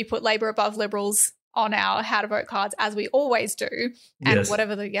Liberals. We put Labor above Liberals on our how to vote cards, as we always do, and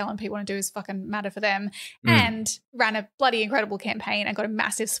whatever the LNP want to do is fucking matter for them, and ran a bloody incredible campaign and got a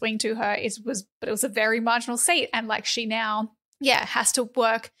massive swing to her. But it was a very marginal seat, and like she now has to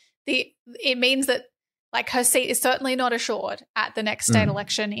work it means that like her seat is certainly not assured at the next state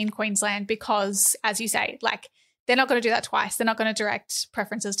election in Queensland, because, as you say, like they're not going to do that twice. They're not going to direct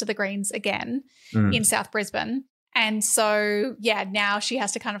preferences to the Greens again in South Brisbane. And so, now she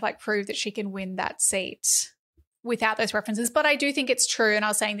has to kind of like prove that she can win that seat without those references. But I do think it's true, and I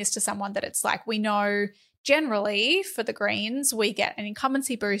was saying this to someone, that it's like we know generally for the Greens we get an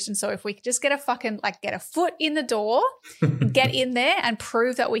incumbency boost, and so if we could just get a foot in the door, get in there and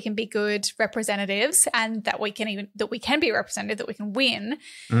prove that we can be good representatives, and that we can be representative, that we can win,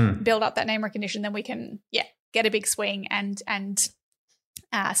 build up that name recognition, then we can get a big swing and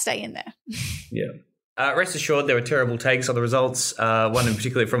stay in there. Yeah. Rest assured, there were terrible takes on the results. One in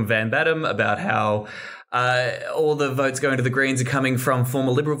particular from Van Batten about how all the votes going to the Greens are coming from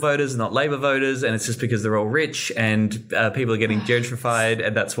former Liberal voters, not Labor voters, and it's just because they're all rich and people are getting gentrified,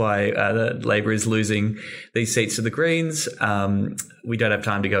 and that's why Labor is losing these seats to the Greens. We don't have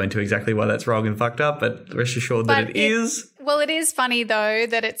time to go into exactly why that's wrong and fucked up, but rest assured that it is. Well, it is funny, though,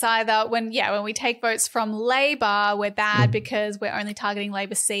 that it's either when we take votes from Labor, we're bad because we're only targeting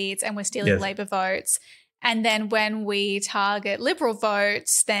Labor seats and we're stealing Labor votes. And then when we target Liberal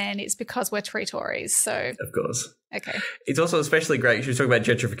votes, then it's because we're tree Tories. So, of course. Okay. It's also especially great. She was talking about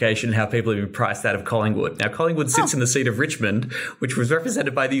gentrification and how people have been priced out of Collingwood. Now, Collingwood sits in the seat of Richmond, which was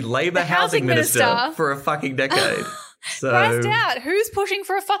represented by the Labor Housing Minister for a fucking decade. So, priced out. Who's pushing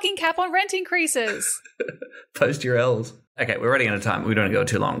for a fucking cap on rent increases? Post your L's. Okay, we're running out of time. We don't want to go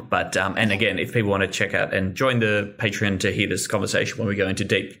too long. But, and again, if people want to check out and join the Patreon to hear this conversation when we go into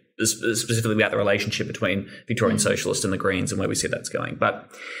deep, specifically about the relationship between Victorian Socialists and the Greens and where we see that's going. But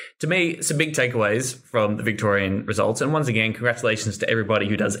to me, some big takeaways from the Victorian results. And once again, congratulations to everybody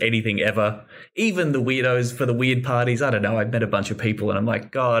who does anything ever, even the weirdos for the weird parties. I don't know. I've met a bunch of people and I'm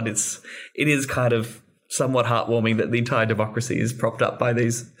like, God, it is kind of somewhat heartwarming that the entire democracy is propped up by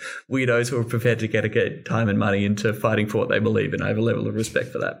these weirdos who are prepared to get time and money into fighting for what they believe in. I have a level of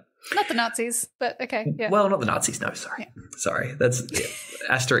respect for that. Not the Nazis, but okay. Yeah. Well, not the Nazis. No, sorry. Yeah. Sorry. That's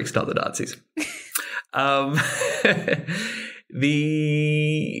asterisk, not the Nazis.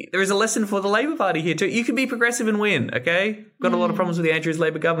 There is a lesson for the Labor Party here too. You can be progressive and win, okay? Got a lot of problems with the Andrews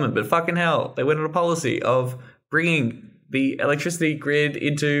Labor government, but fucking hell, they went on a policy of bringing the electricity grid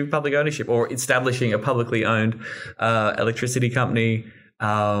into public ownership or establishing a publicly owned electricity company.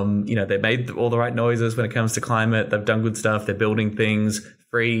 They made all the right noises when it comes to climate. They've done good stuff. They're building things,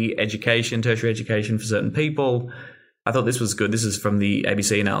 free education, tertiary education for certain people. I thought this was good. This is from the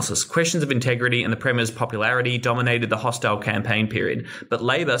ABC analysis. Questions of integrity and the Premier's popularity dominated the hostile campaign period, but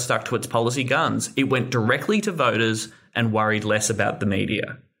Labor stuck to its policy guns. It went directly to voters and worried less about the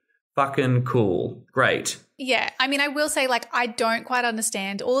media. Fucking cool. Great. Yeah. I mean, I will say, I don't quite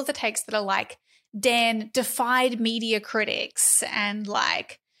understand all of the takes that are Dan defied media critics and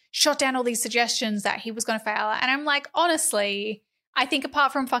shot down all these suggestions that he was going to fail. And I'm honestly, I think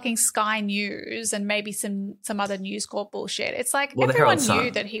apart from fucking Sky News and maybe some other News Corp bullshit, it's everyone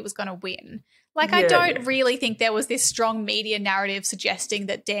knew that he was going to win. I don't really think there was this strong media narrative suggesting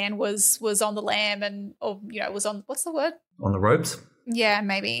that Dan was on the lam was on, what's the word? On the ropes? Yeah,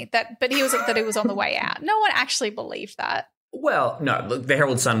 maybe. But he was on the way out. No one actually believed that. Well, no, look, the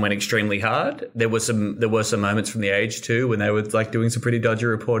Herald Sun went extremely hard. There were some moments from the Age too when they were doing some pretty dodgy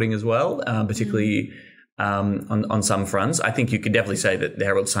reporting as well, particularly on some fronts. I think you could definitely say that the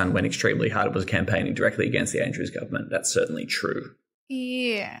Herald Sun went extremely hard. It was campaigning directly against the Andrews government. That's certainly true.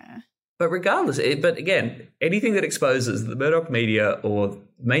 Yeah. But regardless, but again, anything that exposes the Murdoch media or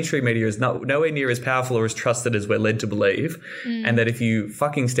mainstream media is nowhere near as powerful or as trusted as we're led to believe, and that if you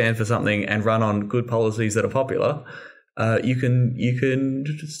fucking stand for something and run on good policies that are popular, you can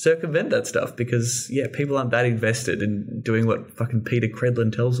circumvent that stuff because, people aren't that invested in doing what fucking Peter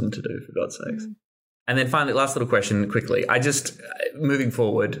Credlin tells them to do, for God's sakes. And then finally, last little question quickly. Moving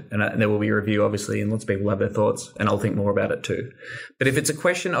forward, and there will be a review, obviously, and lots of people have their thoughts, and I'll think more about it too. But if it's a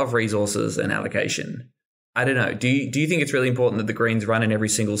question of resources and allocation, I don't know. Do you think it's really important that the Greens run in every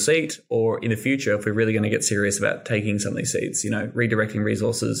single seat, or in the future, if we're really going to get serious about taking some of these seats, redirecting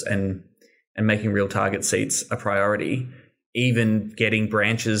resources and making real target seats a priority, even getting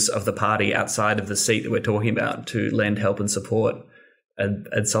branches of the party outside of the seat that we're talking about to lend help and support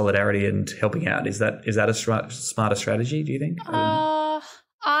and solidarity and helping out? Is that a smarter strategy, do you think?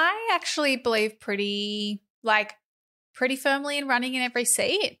 I actually believe pretty firmly in running in every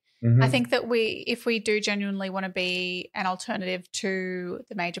seat. I think that if we do genuinely want to be an alternative to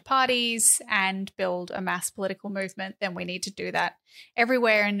the major parties and build a mass political movement, then we need to do that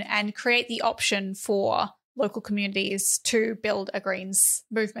everywhere and create the option for local communities to build a Greens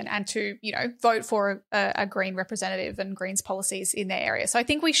movement and to, vote for a Green representative and Greens policies in their area. So I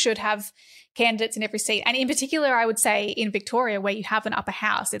think we should have candidates in every seat. And in particular, I would say in Victoria, where you have an upper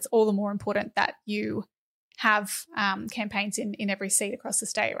house, it's all the more important that you have campaigns in every seat across the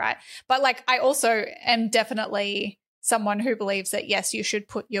state, right? But I also am definitely someone who believes that, yes, you should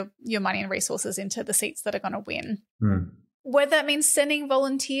put your money and resources into the seats that are going to win. Whether that means sending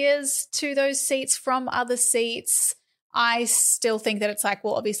volunteers to those seats from other seats, I still think that it's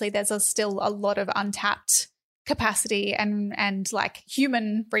obviously there's still a lot of untapped capacity and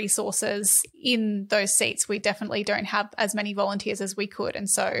human resources in those seats. We definitely don't have as many volunteers as we could. And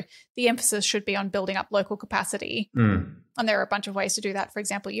so the emphasis should be on building up local capacity. And there are a bunch of ways to do that. For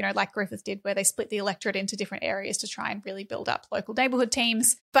example, like Griffith did, where they split the electorate into different areas to try and really build up local neighborhood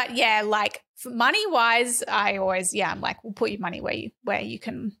teams. But money wise, I always, I'm we'll put your money where you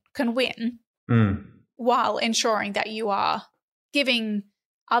can win, while ensuring that you are giving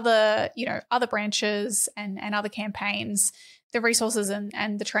other branches and other campaigns the resources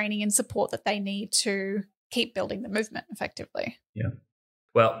and the training and support that they need to keep building the movement effectively. Yeah.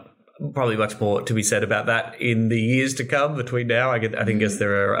 Well, probably much more to be said about that in the years to come between now. I think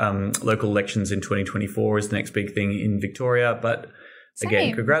there are local elections in 2024 is the next big thing in Victoria. But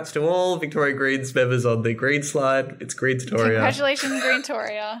again, congrats to all Victoria Greens members on the Green slide. It's Greenstoria. Congratulations,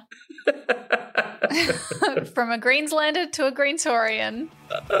 Greentoria. From a Greenslander to a Greentorian.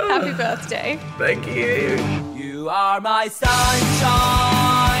 Happy birthday. Thank you. You are my sunshine,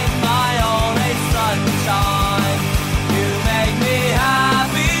 my only sunshine. You make me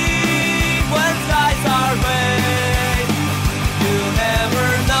happy when skies are gray. You never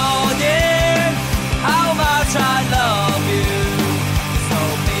know, dear, how much I love you. So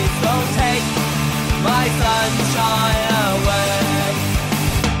please don't take my sunshine away.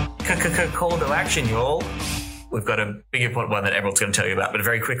 Call to action, y'all. We've got a big important one that everyone's going to tell you about, but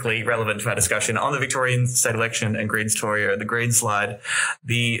very quickly, relevant to our discussion on the Victorian state election and Greenstoria, the Green slide.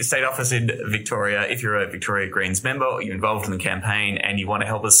 The state office in Victoria, if you're a Victoria Greens member or you're involved in the campaign and you want to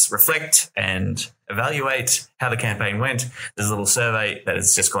help us reflect and evaluate how the campaign went, there's a little survey that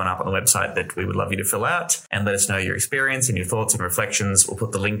has just gone up on the website that we would love you to fill out and let us know your experience and your thoughts and reflections. We'll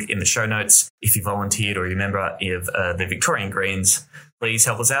put the link in the show notes. If you volunteered or you're a member of the Victorian Greens, please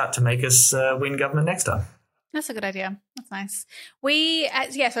help us out to make us win government next time. That's a good idea. That's nice.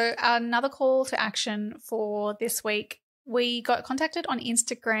 So another call to action for this week. We got contacted on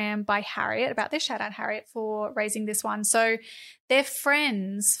Instagram by Harriet about this. Shout out Harriet for raising this one. So their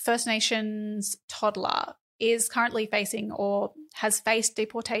friend's First Nations toddler is currently facing or has faced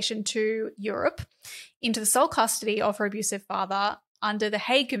deportation to Europe into the sole custody of her abusive father under the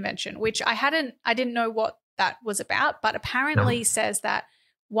Hague Convention, which I didn't know what that was about, but apparently says that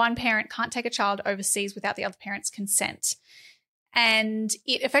one parent can't take a child overseas without the other parent's consent. And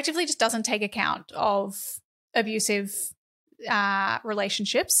it effectively just doesn't take account of abusive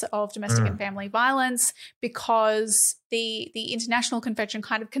relationships, of domestic and family violence, because the international convention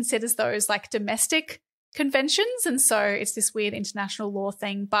kind of considers those like domestic conventions. And so it's this weird international law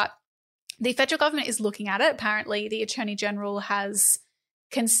thing. But the federal government is looking at it. Apparently the Attorney General has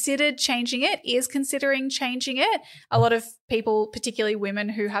considered changing it, is considering changing it. A lot of people, particularly women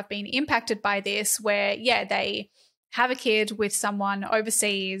who have been impacted by this, where, they have a kid with someone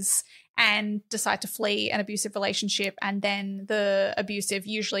overseas and decide to flee an abusive relationship, and then the abusive,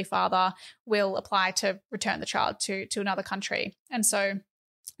 usually father, will apply to return the child to another country. And so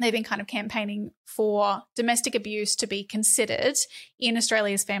they've been kind of campaigning for domestic abuse to be considered in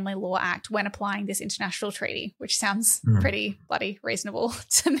Australia's Family Law Act when applying this international treaty, which sounds pretty bloody reasonable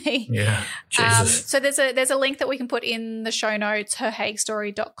to me. Yeah, Jesus. So there's a link that we can put in the show notes,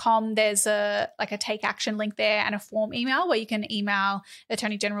 herhaguestory.com. There's a take action link there and a form email where you can email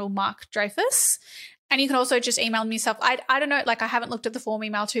Attorney General Mark Dreyfus. And you can also just email me yourself. I don't know, like I haven't looked at the form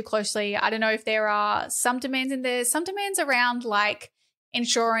email too closely. I don't know if there are some demands in there, some demands around like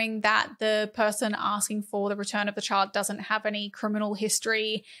ensuring that the person asking for the return of the child doesn't have any criminal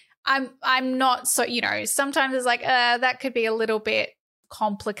history. I'm not so, sometimes it's like that could be a little bit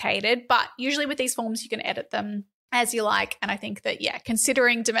complicated, but usually with these forms you can edit them as you like. And I think that,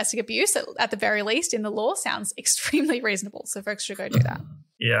 considering domestic abuse at the very least in the law sounds extremely reasonable. So folks should go do that.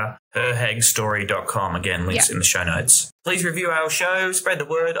 Yeah. herhaguestory.com. Again, links in the show notes. Please review our show, spread the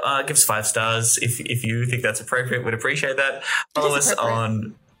word, give us 5 stars if you think that's appropriate. We'd appreciate that. Follow us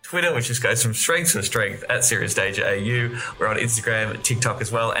on Twitter, which just goes from strength to strength at Serious Danger AU. We're on Instagram, TikTok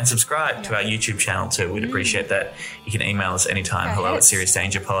as well, and subscribe to our YouTube channel too. We'd appreciate that. You can email us anytime. Hello at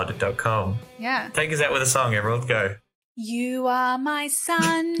seriousdangerpod.com. Yeah. Take us out with a song, everyone. Go. You are my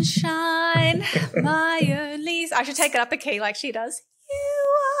sunshine, my only. I should take it up a key like she does. You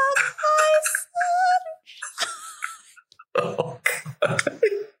are my sunshine. Oh, God.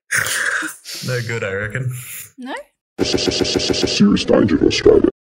 No good, I reckon. No? Serious Danger Australia.